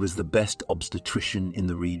 He was the best obstetrician in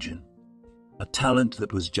the region. A talent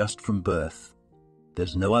that was just from birth.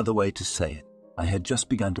 There's no other way to say it. I had just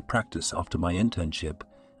begun to practice after my internship,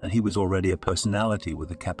 and he was already a personality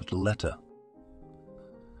with a capital letter.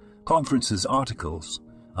 Conferences, articles,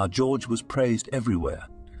 our George was praised everywhere.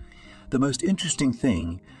 The most interesting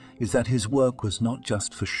thing is that his work was not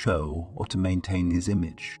just for show or to maintain his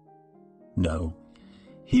image. No,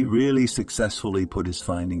 he really successfully put his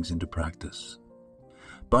findings into practice.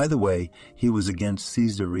 By the way, he was against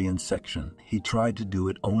caesarean section. He tried to do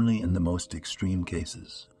it only in the most extreme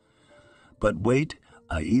cases. But wait,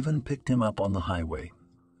 I even picked him up on the highway."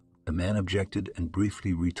 The man objected and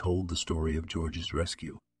briefly retold the story of George's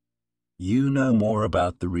rescue. "You know more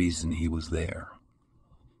about the reason he was there.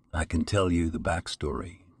 I can tell you the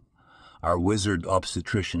backstory. Our wizard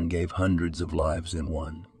obstetrician gave hundreds of lives in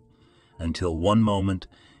one, until one moment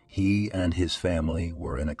he and his family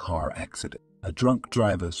were in a car accident. A drunk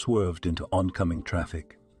driver swerved into oncoming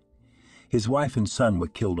traffic. His wife and son were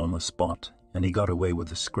killed on the spot, and he got away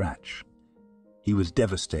with a scratch. He was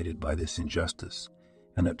devastated by this injustice,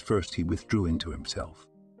 and at first he withdrew into himself.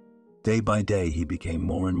 Day by day he became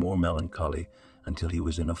more and more melancholy until he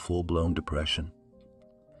was in a full-blown depression.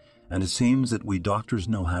 And it seems that we doctors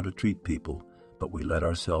know how to treat people, but we let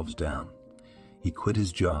ourselves down. He quit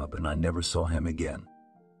his job, and I never saw him again.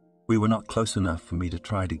 We were not close enough for me to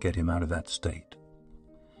try to get him out of that state.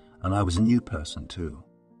 And I was a new person, too.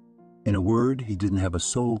 In a word, he didn't have a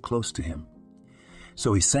soul close to him.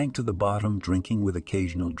 So he sank to the bottom, drinking with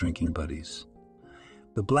occasional drinking buddies.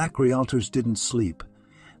 The black realtors didn't sleep.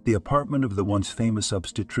 The apartment of the once famous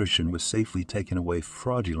obstetrician was safely taken away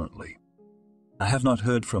fraudulently. I have not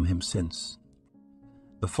heard from him since.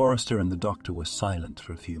 The forester and the doctor were silent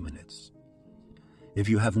for a few minutes. If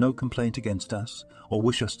you have no complaint against us, or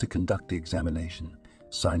wish us to conduct the examination,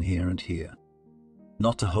 sign here and here.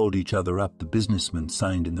 Not to hold each other up, the businessmen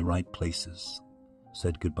signed in the right places,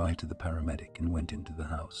 said goodbye to the paramedic, and went into the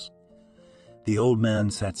house. The old man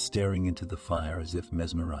sat staring into the fire as if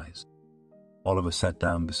mesmerized. Oliver sat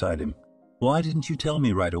down beside him. Why didn't you tell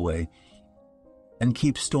me right away? And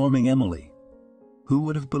keep storming Emily. Who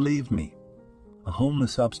would have believed me? A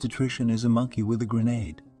homeless obstetrician is a monkey with a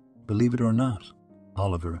grenade. Believe it or not,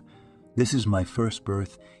 Oliver, this is my first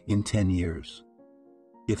birth in 10 years.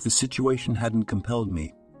 If the situation hadn't compelled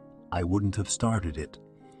me, I wouldn't have started it.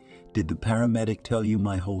 Did the paramedic tell you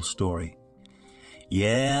my whole story?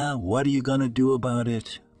 Yeah, what are you gonna do about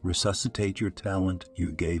it? Resuscitate your talent.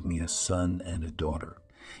 You gave me a son and a daughter.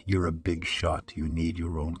 You're a big shot. You need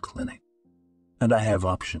your own clinic. And I have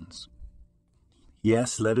options.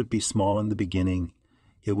 Yes, let it be small in the beginning.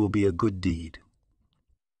 It will be a good deed.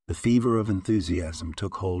 The fever of enthusiasm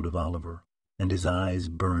took hold of Oliver, and his eyes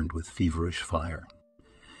burned with feverish fire.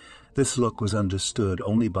 This look was understood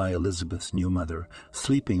only by Elizabeth's new mother,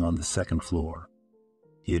 sleeping on the second floor.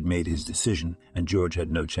 He had made his decision, and George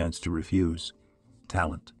had no chance to refuse.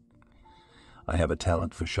 Talent. I have a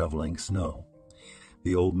talent for shoveling snow.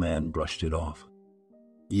 The old man brushed it off.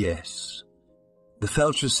 Yes. The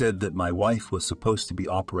felcher said that my wife was supposed to be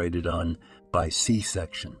operated on by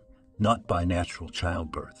C-section, not by natural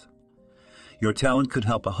childbirth. Your talent could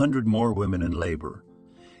help 100 more women in labor.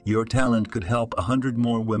 Your talent could help 100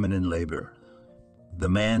 more women in labor. The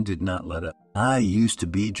man did not let up. I used to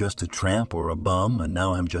be just a tramp or a bum, and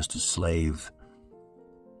now I'm just a slave.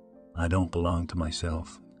 I don't belong to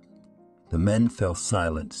myself. The men fell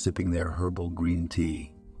silent, sipping their herbal green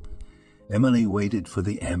tea. Emily waited for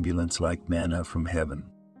the ambulance like manna from heaven.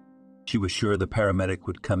 She was sure the paramedic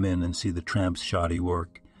would come in and see the tramp's shoddy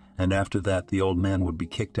work, and after that the old man would be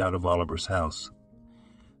kicked out of Oliver's house.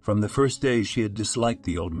 From the first day she had disliked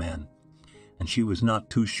the old man, and she was not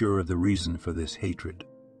too sure of the reason for this hatred.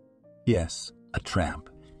 Yes, a tramp,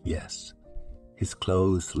 yes. His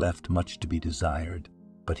clothes left much to be desired,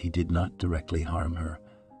 but he did not directly harm her.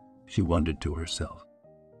 She wondered to herself.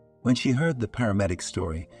 When she heard the paramedic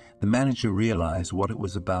story, the manager realized what it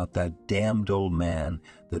was about that damned old man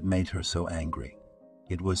that made her so angry.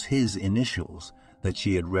 It was his initials that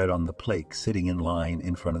she had read on the plate sitting in line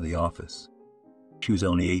in front of the office. She was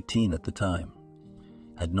only 18 at the time,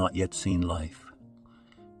 had not yet seen life.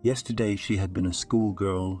 Yesterday she had been a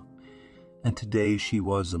schoolgirl, and today she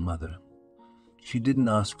was a mother. She didn't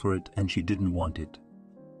ask for it, and she didn't want it.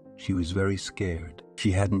 She was very scared.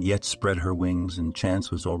 She hadn't yet spread her wings, and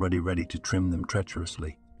chance was already ready to trim them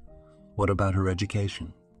treacherously. What about her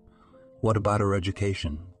education? What about her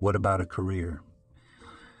education? What about a career?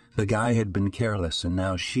 The guy had been careless, and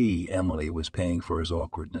now she, Emily, was paying for his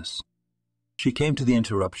awkwardness. She came to the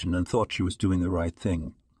interruption and thought she was doing the right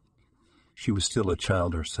thing. She was still a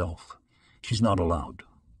child herself. She's not allowed.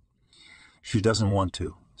 She doesn't want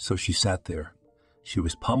to, so she sat there. She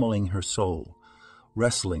was pummeling her soul,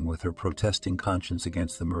 wrestling with her protesting conscience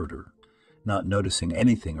against the murder, not noticing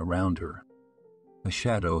anything around her. A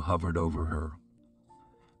shadow hovered over her.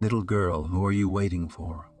 "Little girl, who are you waiting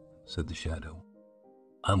for?" said the shadow.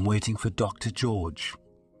 "I'm waiting for Dr. George."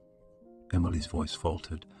 Emily's voice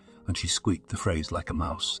faltered, and she squeaked the phrase like a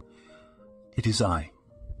mouse. "It is I.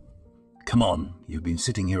 Come on, you've been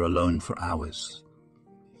sitting here alone for hours."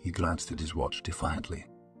 He glanced at his watch defiantly.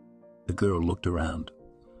 The girl looked around.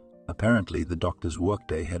 Apparently, the doctor's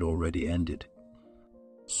workday had already ended.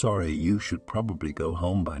 "Sorry, you should probably go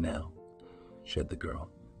home by now," said the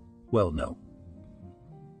girl. "Well, no.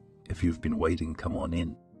 If you've been waiting, come on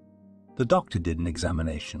in." The doctor did an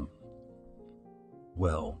examination.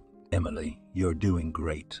 "Well, Emily, you're doing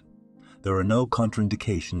great. There are no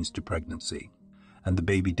contraindications to pregnancy, and the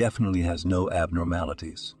baby definitely has no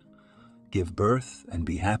abnormalities. Give birth and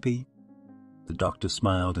be happy." The doctor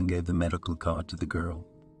smiled and gave the medical card to the girl.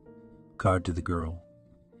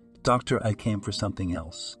 "Doctor, I came for something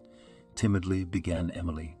else," timidly began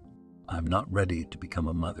Emily. "I'm not ready to become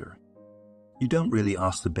a mother." "You don't really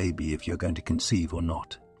ask the baby if you're going to conceive or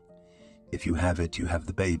not. If you have it, you have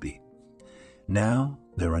the baby. Now,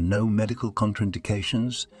 there are no medical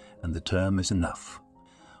contraindications, and the term is enough."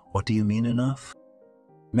 "What do you mean enough?"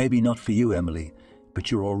 Maybe not for you, Emily, but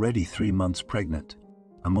you're already 3 months pregnant.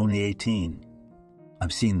 I'm only 18.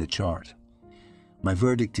 I've seen the chart. My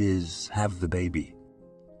verdict is have the baby.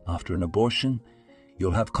 After an abortion,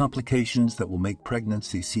 you'll have complications that will make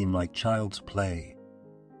pregnancy seem like child's play.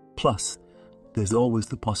 Plus, there's always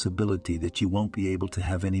the possibility that you won't be able to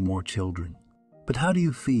have any more children. But how do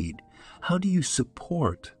you feed? How do you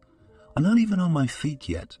support? I'm not even on my feet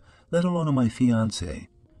yet, let alone on my fiancé.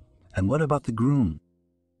 And what about the groom?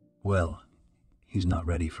 Well, he's not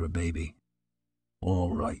ready for a baby.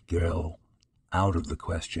 All right, girl, out of the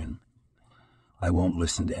question. I won't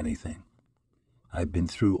listen to anything. I've been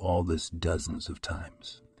through all this dozens of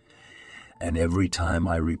times. And every time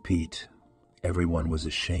I repeat, everyone was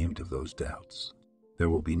ashamed of those doubts. There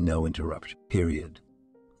will be no interruption, period.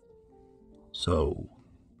 So,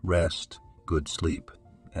 rest, good sleep,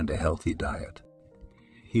 and a healthy diet.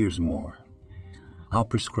 Here's more. I'll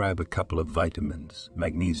prescribe a couple of vitamins.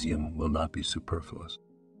 Magnesium will not be superfluous.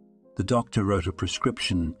 The doctor wrote a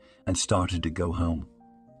prescription and started to go home.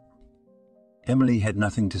 Emily had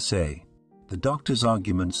nothing to say. The doctor's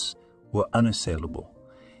arguments were unassailable.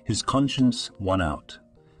 His conscience won out.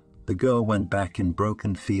 The girl went back in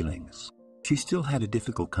broken feelings. She still had a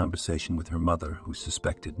difficult conversation with her mother, who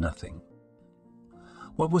suspected nothing.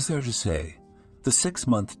 What was there to say? The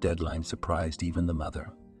 6-month deadline surprised even the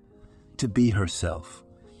mother. To be herself,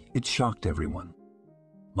 it shocked everyone.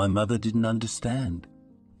 My mother didn't understand.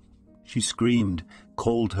 She screamed,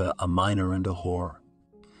 called her a minor and a whore.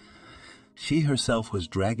 She herself was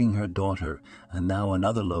dragging her daughter, and now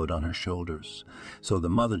another load on her shoulders, so the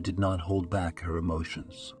mother did not hold back her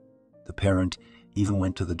emotions. The parent even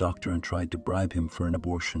went to the doctor and tried to bribe him for an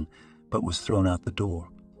abortion, but was thrown out the door.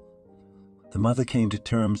 The mother came to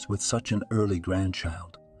terms with such an early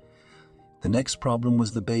grandchild. The next problem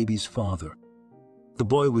was the baby's father. The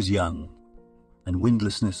boy was young, and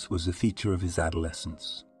windlessness was a feature of his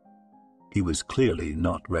adolescence. He was clearly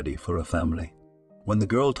not ready for a family. When the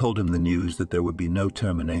girl told him the news that there would be no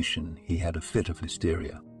termination, he had a fit of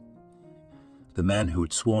hysteria. The man who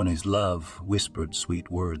had sworn his love, whispered sweet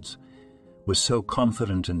words, was so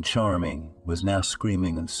confident and charming, was now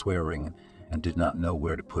screaming and swearing, and did not know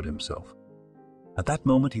where to put himself. At that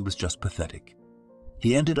moment, he was just pathetic.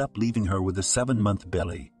 He ended up leaving her with a 7-month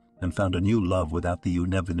belly and found a new love without the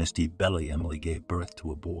Unevernity belly. Emily gave birth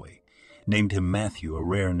to a boy, named him Matthew, a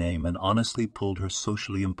rare name, and honestly pulled her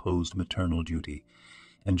socially imposed maternal duty,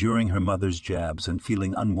 enduring her mother's jabs and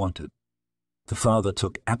feeling unwanted. The father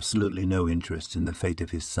took absolutely no interest in the fate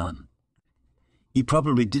of his son. He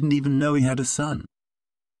probably didn't even know he had a son.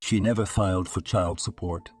 She never filed for child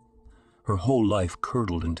support. Her whole life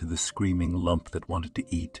curdled into the screaming lump that wanted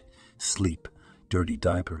to eat, sleep, dirty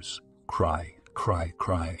diapers, cry, cry,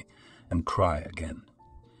 cry, and cry again.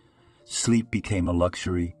 Sleep became a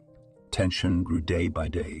luxury. Tension grew day by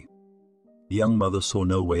day. The young mother saw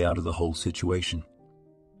no way out of the whole situation.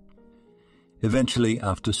 Eventually,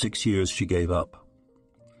 after 6 years, she gave up.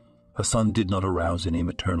 Her son did not arouse any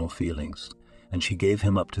maternal feelings, and she gave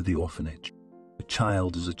him up to the orphanage. A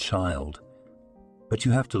child is a child, but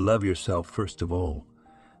you have to love yourself first of all.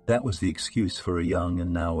 That was the excuse for a young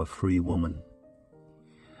and now a free woman.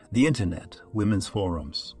 The internet, women's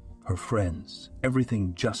forums, her friends,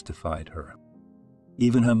 everything justified her.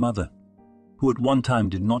 Even her mother, who at one time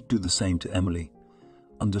did not do the same to Emily,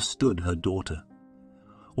 understood her daughter,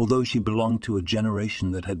 although she belonged to a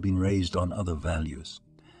generation that had been raised on other values.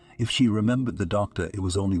 If she remembered the doctor, it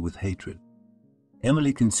was only with hatred.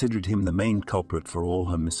 Emily considered him the main culprit for all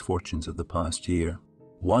her misfortunes of the past year.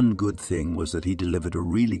 One good thing was that he delivered a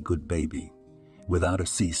really good baby, without a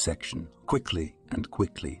C-section, quickly,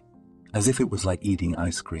 as if it was like eating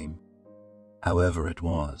ice cream. However it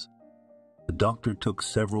was. The doctor took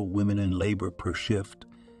several women in labor per shift,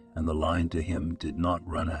 and the line to him did not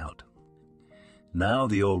run out. Now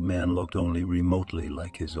the old man looked only remotely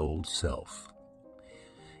like his old self.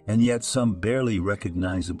 And yet some barely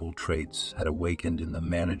recognizable traits had awakened in the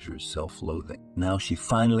manager's self-loathing. Now she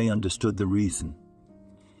finally understood the reason,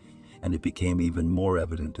 and it became even more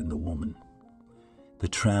evident in the woman. The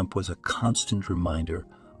tramp was a constant reminder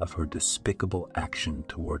of her despicable action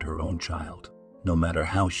toward her own child, no matter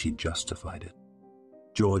how she justified it.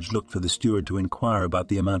 George looked for the steward to inquire about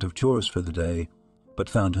the amount of chores for the day, but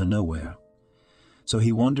found her nowhere. So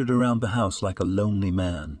he wandered around the house like a lonely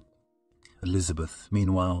man. Elizabeth,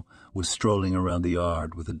 meanwhile, was strolling around the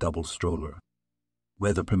yard with a double stroller,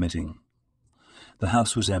 weather permitting. The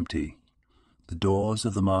house was empty. The doors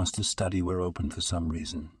of the master's study were open for some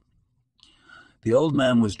reason. The old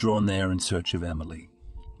man was drawn there in search of Emily.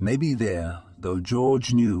 Maybe there, though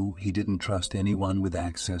George knew he didn't trust anyone with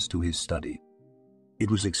access to his study. It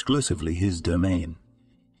was exclusively his domain.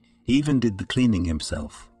 He even did the cleaning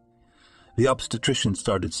himself. The obstetrician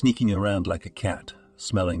started sneaking around like a cat,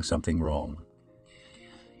 smelling something wrong.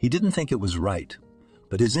 He didn't think it was right,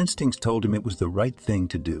 but his instincts told him it was the right thing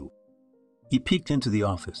to do. He peeked into the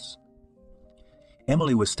office.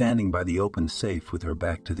 Emily was standing by the open safe with her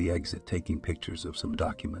back to the exit, taking pictures of some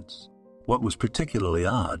documents. What was particularly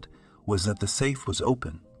odd was that the safe was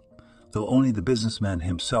open, though only the businessman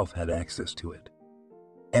himself had access to it.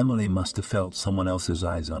 Emily must have felt someone else's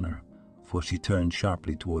eyes on her, for she turned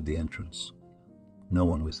sharply toward the entrance. No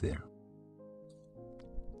one was there.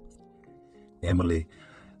 "Emily,"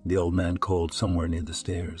 the old man called somewhere near the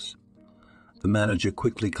stairs. The manager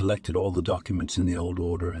quickly collected all the documents in the old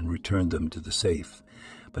order and returned them to the safe,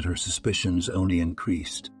 but her suspicions only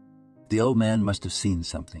increased. The old man must have seen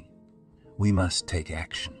something. We must take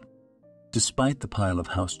action. Despite the pile of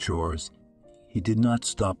house chores, he did not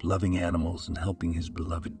stop loving animals and helping his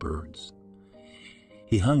beloved birds.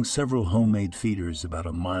 He hung several homemade feeders about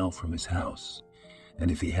a mile from his house, and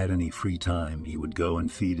if he had any free time, he would go and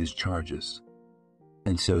feed his charges.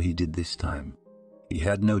 And so he did this time. He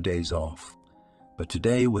had no days off, but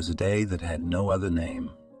today was a day that had no other name.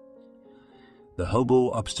 The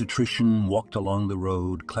hobo obstetrician walked along the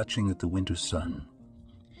road, clutching at the winter sun.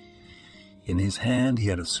 In his hand he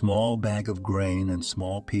had a small bag of grain and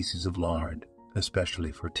small pieces of lard,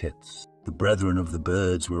 especially for tits. The brethren of the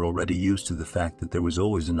birds were already used to the fact that there was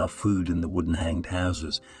always enough food in the wooden hanged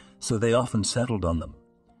houses, so they often settled on them.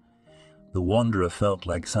 The wanderer felt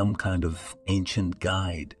like some kind of ancient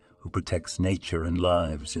guide who protects nature and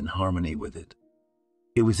lives in harmony with it.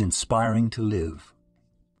 It was inspiring to live,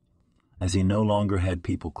 as he no longer had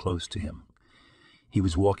people close to him. He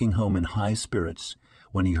was walking home in high spirits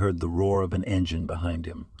when he heard the roar of an engine behind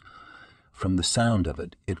him. From the sound of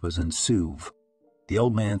it, it was an SUV. The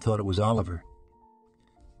old man thought it was Oliver.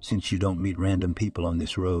 Since you don't meet random people on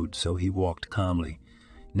this road, so he walked calmly,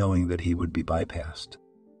 knowing that he would be bypassed.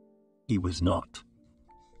 He was not.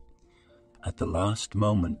 At the last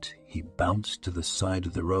moment, he bounced to the side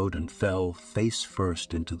of the road and fell face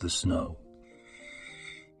first into the snow.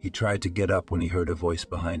 He tried to get up when he heard a voice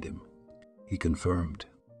behind him. He confirmed,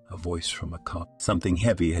 a voice from a cop. Something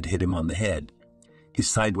heavy had hit him on the head. His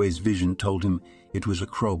sideways vision told him it was a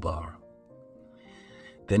crowbar.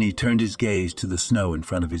 Then he turned his gaze to the snow in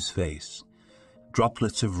front of his face.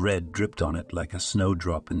 Droplets of red dripped on it like a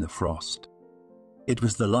snowdrop in the frost. It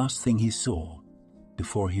was the last thing he saw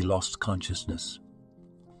before he lost consciousness.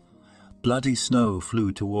 Bloody snow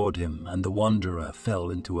flew toward him, and the wanderer fell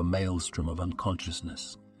into a maelstrom of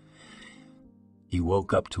unconsciousness. He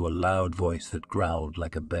woke up to a loud voice that growled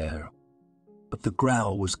like a bear. But the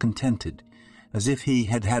growl was contented, as if he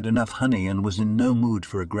had had enough honey and was in no mood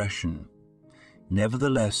for aggression.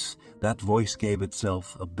 Nevertheless, that voice gave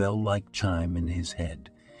itself a bell-like chime in his head,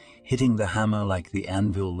 hitting the hammer like the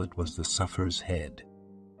anvil that was the sufferer's head.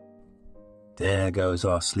 "There goes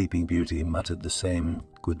our sleeping beauty," muttered the same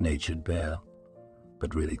good-natured bear,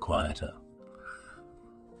 but really quieter.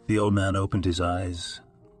 The old man opened his eyes.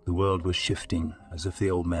 The world was shifting, as if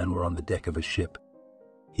the old man were on the deck of a ship.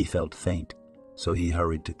 He felt faint, so he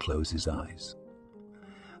hurried to close his eyes.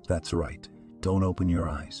 "That's right. Don't open your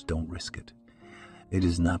eyes. Don't risk it. It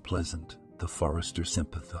is not pleasant," the forester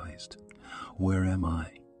sympathized. "Where am I?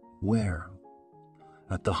 Where?"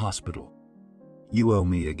 "At the hospital. You owe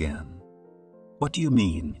me again." "What do you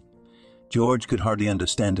mean?" George could hardly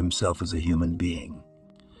understand himself as a human being.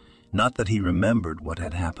 Not that he remembered what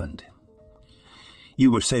had happened.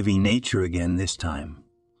 "You were saving nature again this time.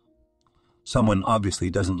 Someone obviously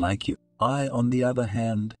doesn't like you. I, on the other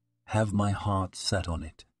hand, have my heart set on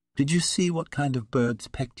it. Did you see what kind of birds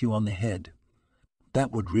pecked you on the head?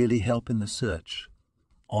 That would really help in the search.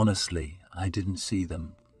 Honestly, I didn't see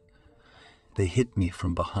them. They hit me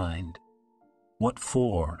from behind. What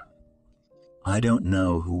for? I don't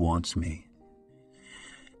know who wants me."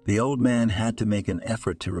 The old man had to make an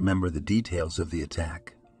effort to remember the details of the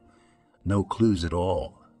attack. No clues at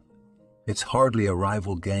all. It's hardly a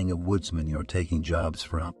rival gang of woodsmen you're taking jobs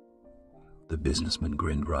from. The businessman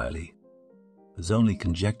grinned wryly. "There's only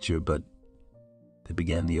conjecture, but—"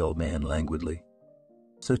 began the old man languidly.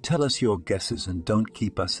 "So tell us your guesses and don't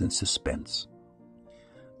keep us in suspense.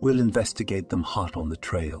 We'll investigate them hot on the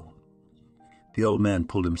trail." The old man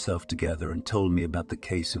pulled himself together and told me about the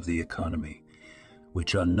case of the economy,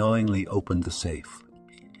 which unknowingly opened the safe.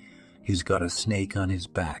 He's got a snake on his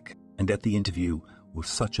back, and at the interview was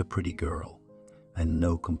such a pretty girl, and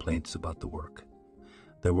no complaints about the work.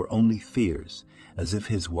 There were only fears, as if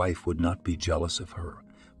his wife would not be jealous of her,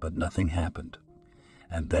 but nothing happened.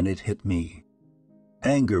 And then it hit me.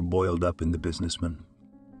 Anger boiled up in the businessman,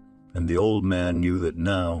 and the old man knew that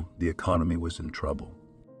now the economy was in trouble.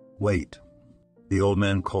 Wait. The old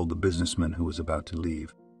man called the businessman who was about to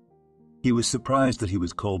leave. He was surprised that he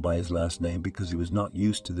was called by his last name because he was not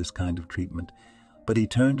used to this kind of treatment, but he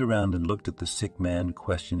turned around and looked at the sick man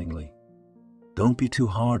questioningly. Don't be too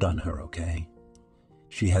hard on her, okay?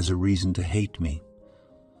 She has a reason to hate me.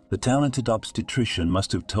 The talented obstetrician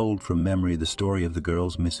must have told from memory the story of the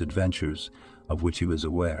girl's misadventures, of which he was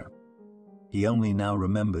aware. He only now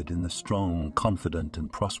remembered in the strong, confident,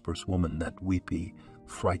 and prosperous woman that weepy,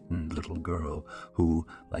 frightened little girl who,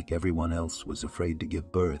 like everyone else, was afraid to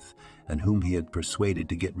give birth and whom he had persuaded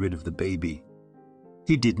to get rid of the baby.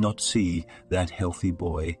 He did not see that healthy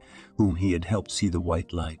boy whom he had helped see the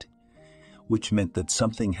white light, which meant that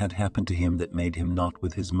something had happened to him that made him not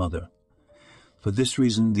with his mother. For this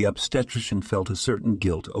reason, the obstetrician felt a certain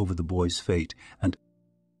guilt over the boy's fate, and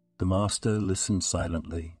the master listened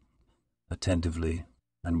silently, attentively,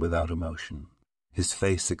 and without emotion. His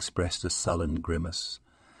face expressed a sullen grimace,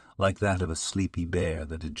 like that of a sleepy bear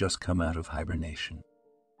that had just come out of hibernation.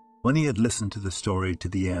 When he had listened to the story to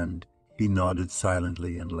the end, he nodded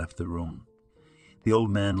silently and left the room. The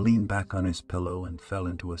old man leaned back on his pillow and fell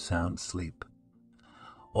into a sound sleep.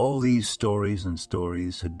 All these stories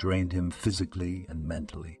had drained him physically and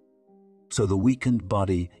mentally. So the weakened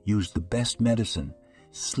body used the best medicine,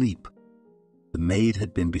 sleep. The maid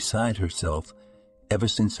had been beside herself ever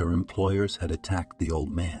since her employers had attacked the old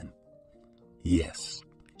man. Yes,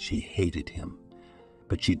 she hated him,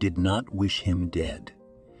 but she did not wish him dead.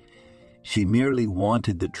 She merely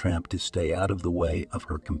wanted the tramp to stay out of the way of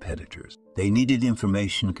her competitors. They needed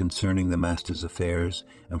information concerning the master's affairs,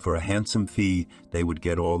 and for a handsome fee they would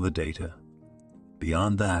get all the data.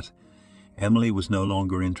 Beyond that, Emily was no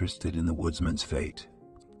longer interested in the woodsman's fate.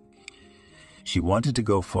 She wanted to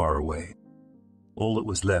go far away. All that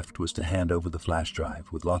was left was to hand over the flash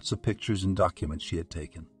drive with lots of pictures and documents she had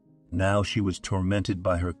taken. Now she was tormented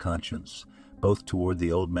by her conscience, both toward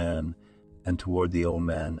the old man and toward the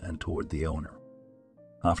owner.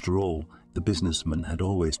 After all, the businessman had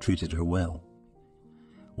always treated her well.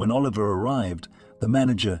 When Oliver arrived, the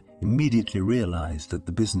manager immediately realized that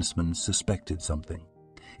the businessman suspected something.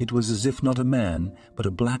 It was as if not a man, but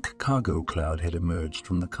a black cargo cloud had emerged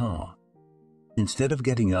from the car. Instead of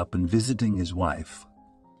getting up and visiting his wife,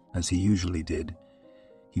 as he usually did,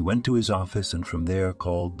 he went to his office and from there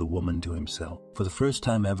called the woman to himself. For the first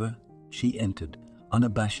time ever, she entered,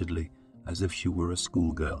 unabashedly, as if she were a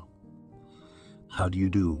schoolgirl. "How do you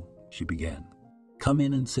do?" she began. "Come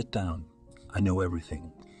in and sit down. I know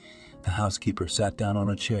everything." The housekeeper sat down on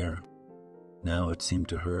a chair. Now it seemed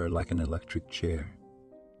to her like an electric chair.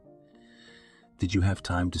 "Did you have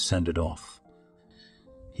time to send it off?"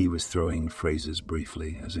 He was throwing phrases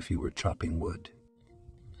briefly, as if he were chopping wood.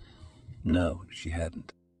 No, she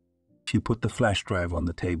hadn't. She put the flash drive on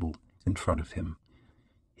the table in front of him.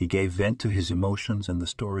 He gave vent to his emotions in the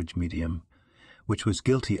storage medium, which was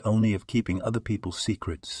guilty only of keeping other people's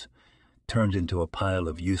secrets, turned into a pile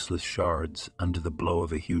of useless shards under the blow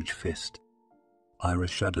of a huge fist. Ira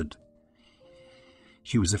shuddered.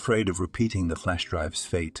 She was afraid of repeating the flash drive's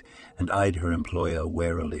fate and eyed her employer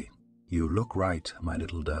warily. "You look right, my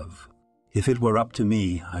little dove. If it were up to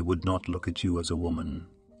me, I would not look at you as a woman.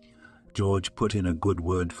 George put in a good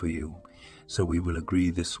word for you, so we will agree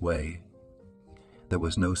this way. There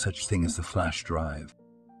was no such thing as the flash drive.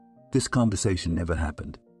 This conversation never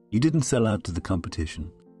happened. You didn't sell out to the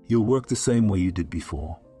competition. You'll work the same way you did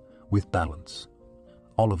before, with balance.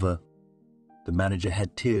 Oliver," the manager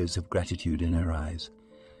had tears of gratitude in her eyes.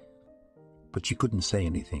 But she couldn't say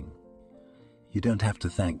anything. "You don't have to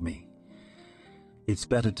thank me. It's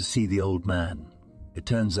better to see the old man. It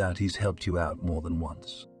turns out he's helped you out more than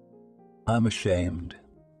once." "I'm ashamed."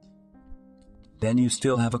 "Then you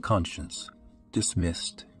still have a conscience."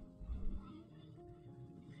 "Dismissed."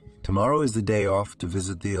 Tomorrow is the day off to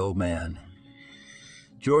visit the old man.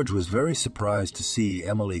 George was very surprised to see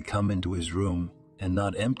Emily come into his room, and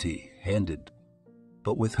not empty-handed,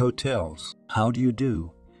 but with hotels. "How do you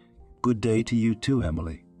do?" "Good day to you too,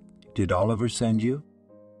 Emily. Did Oliver send you?"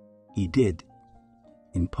 "He did.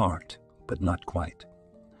 In part, but not quite.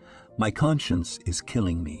 My conscience is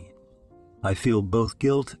killing me. I feel both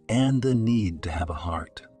guilt and the need to have a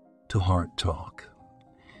heart-to-heart talk.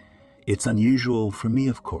 It's unusual for me,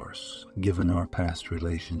 of course, given our past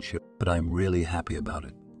relationship, but I'm really happy about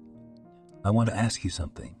it. I want to ask you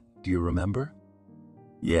something. Do you remember?"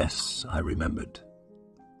 "Yes, I remembered.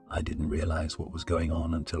 I didn't realize what was going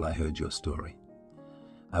on until I heard your story.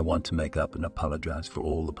 I want to make up and apologize for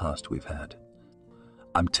all the past we've had.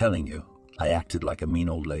 I'm telling you, I acted like a mean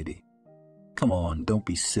old lady." "Come on, don't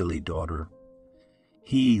be silly, daughter."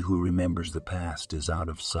 He who remembers the past is out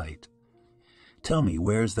of sight. Tell me,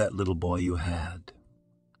 where's that little boy you had?"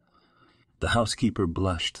 The housekeeper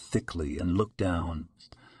blushed thickly and looked down.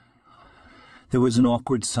 There was an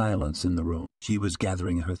awkward silence in the room. She was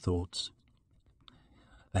gathering her thoughts.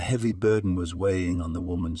 A heavy burden was weighing on the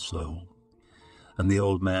woman's soul, and the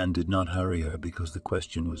old man did not hurry her because the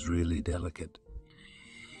question was really delicate.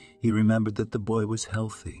 He remembered that the boy was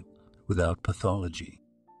healthy, without pathology.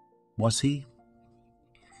 Was he?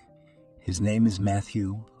 "His name is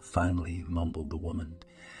Matthew," finally mumbled the woman,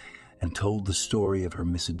 and told the story of her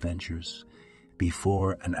misadventures,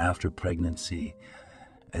 before and after pregnancy,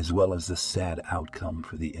 as well as the sad outcome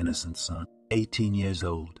for the innocent son. 18 years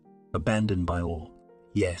old, abandoned by all.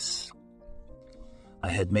 Yes, I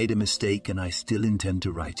had made a mistake and I still intend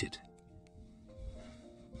to right it,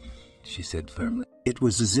 she said firmly. It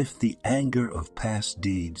was as if the anger of past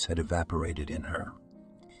deeds had evaporated in her.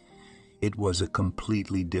 It was a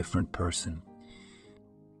completely different person.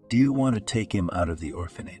 "Do you want to take him out of the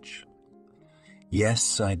orphanage?"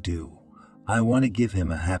 "Yes, I do. I want to give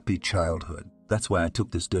him a happy childhood. That's why I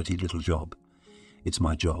took this dirty little job. It's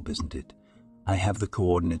my job, isn't it? I have the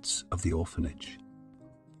coordinates of the orphanage.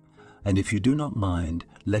 And if you do not mind,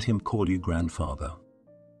 let him call you grandfather."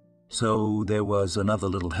 So there was another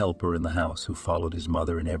little helper in the house who followed his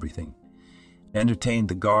mother in everything, entertained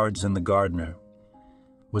the guards and the gardener,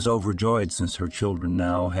 was overjoyed since her children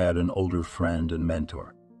now had an older friend and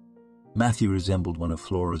mentor. Matthew resembled one of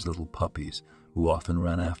Flora's little puppies, who often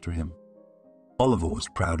ran after him. Oliver was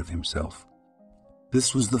proud of himself.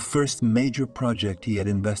 This was the first major project he had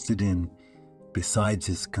invested in, besides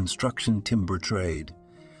his construction timber trade.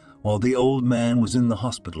 While the old man was in the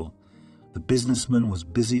hospital, the businessman was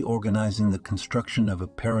busy organizing the construction of a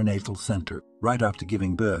perinatal center. Right after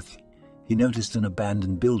giving birth, he noticed an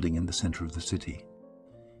abandoned building in the center of the city.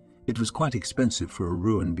 It was quite expensive for a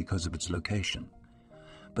ruin because of its location,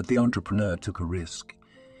 but the entrepreneur took a risk.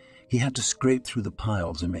 He had to scrape through the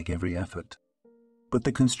piles and make every effort. But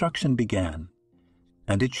the construction began,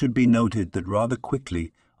 and it should be noted that rather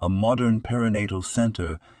quickly a modern perinatal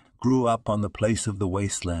center grew up on the place of the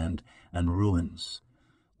wasteland and ruins,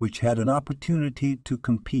 which had an opportunity to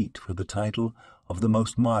compete for the title of the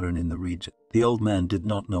most modern in the region. The old man did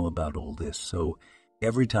not know about all this, so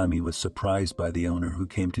every time he was surprised by the owner who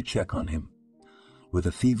came to check on him. With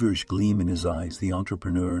a feverish gleam in his eyes, the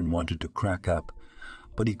entrepreneur wanted to crack up,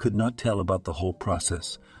 but he could not tell about the whole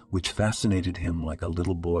process, which fascinated him like a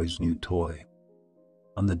little boy's new toy.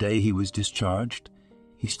 On the day he was discharged,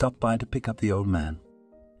 he stopped by to pick up the old man.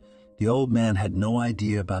 The old man had no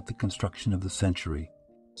idea about the construction of the century,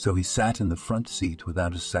 so he sat in the front seat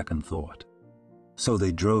without a second thought. So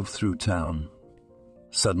they drove through town.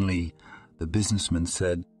 Suddenly, the businessman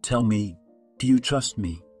said, "Tell me, do you trust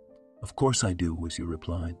me?" "Of course I do," was your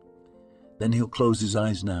reply. "Then he'll close his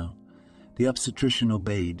eyes now." The obstetrician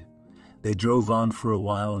obeyed. They drove on for a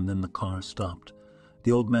while, and then the car stopped.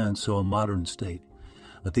 The old man saw a modern state.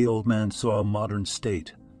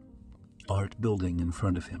 Art building in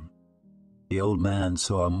front of him. The old man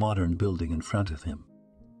saw a modern building in front of him.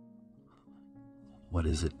 "What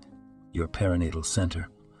is it?" "Your perinatal center.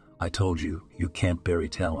 I told you, you can't bury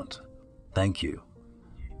talent." "Thank you."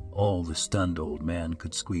 All the stunned old man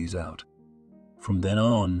could squeeze out. From then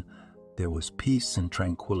on, there was peace and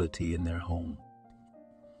tranquility in their home.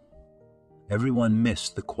 Everyone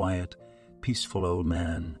missed the quiet, peaceful old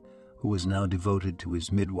man who was now devoted to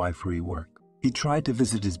his midwifery work. He tried to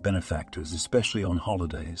visit his benefactors, especially on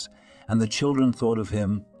holidays, and the children thought of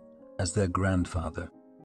him as their grandfather.